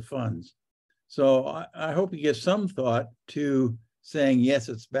use of funds. So I hope you give some thought to saying, yes,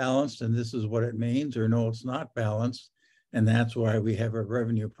 it's balanced and this is what it means, or no, it's not balanced, and that's why we have a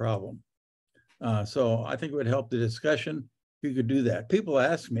revenue problem. So I think it would help the discussion if you could do that. People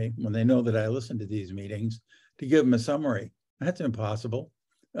ask me, when they know that I listen to these meetings, to give them a summary. That's impossible.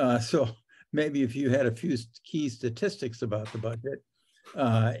 So maybe if you had a few key statistics about the budget,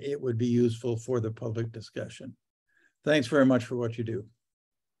 it would be useful for the public discussion. Thanks very much for what you do.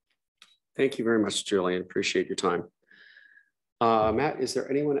 Thank you very much, Julian. Appreciate your time. Matt, is there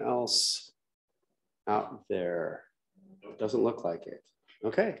anyone else out there? Doesn't look like it.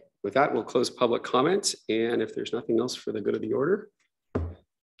 Okay, with that, we'll close public comment. And if there's nothing else for the good of the order,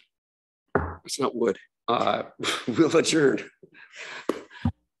 it's not wood. We'll adjourn.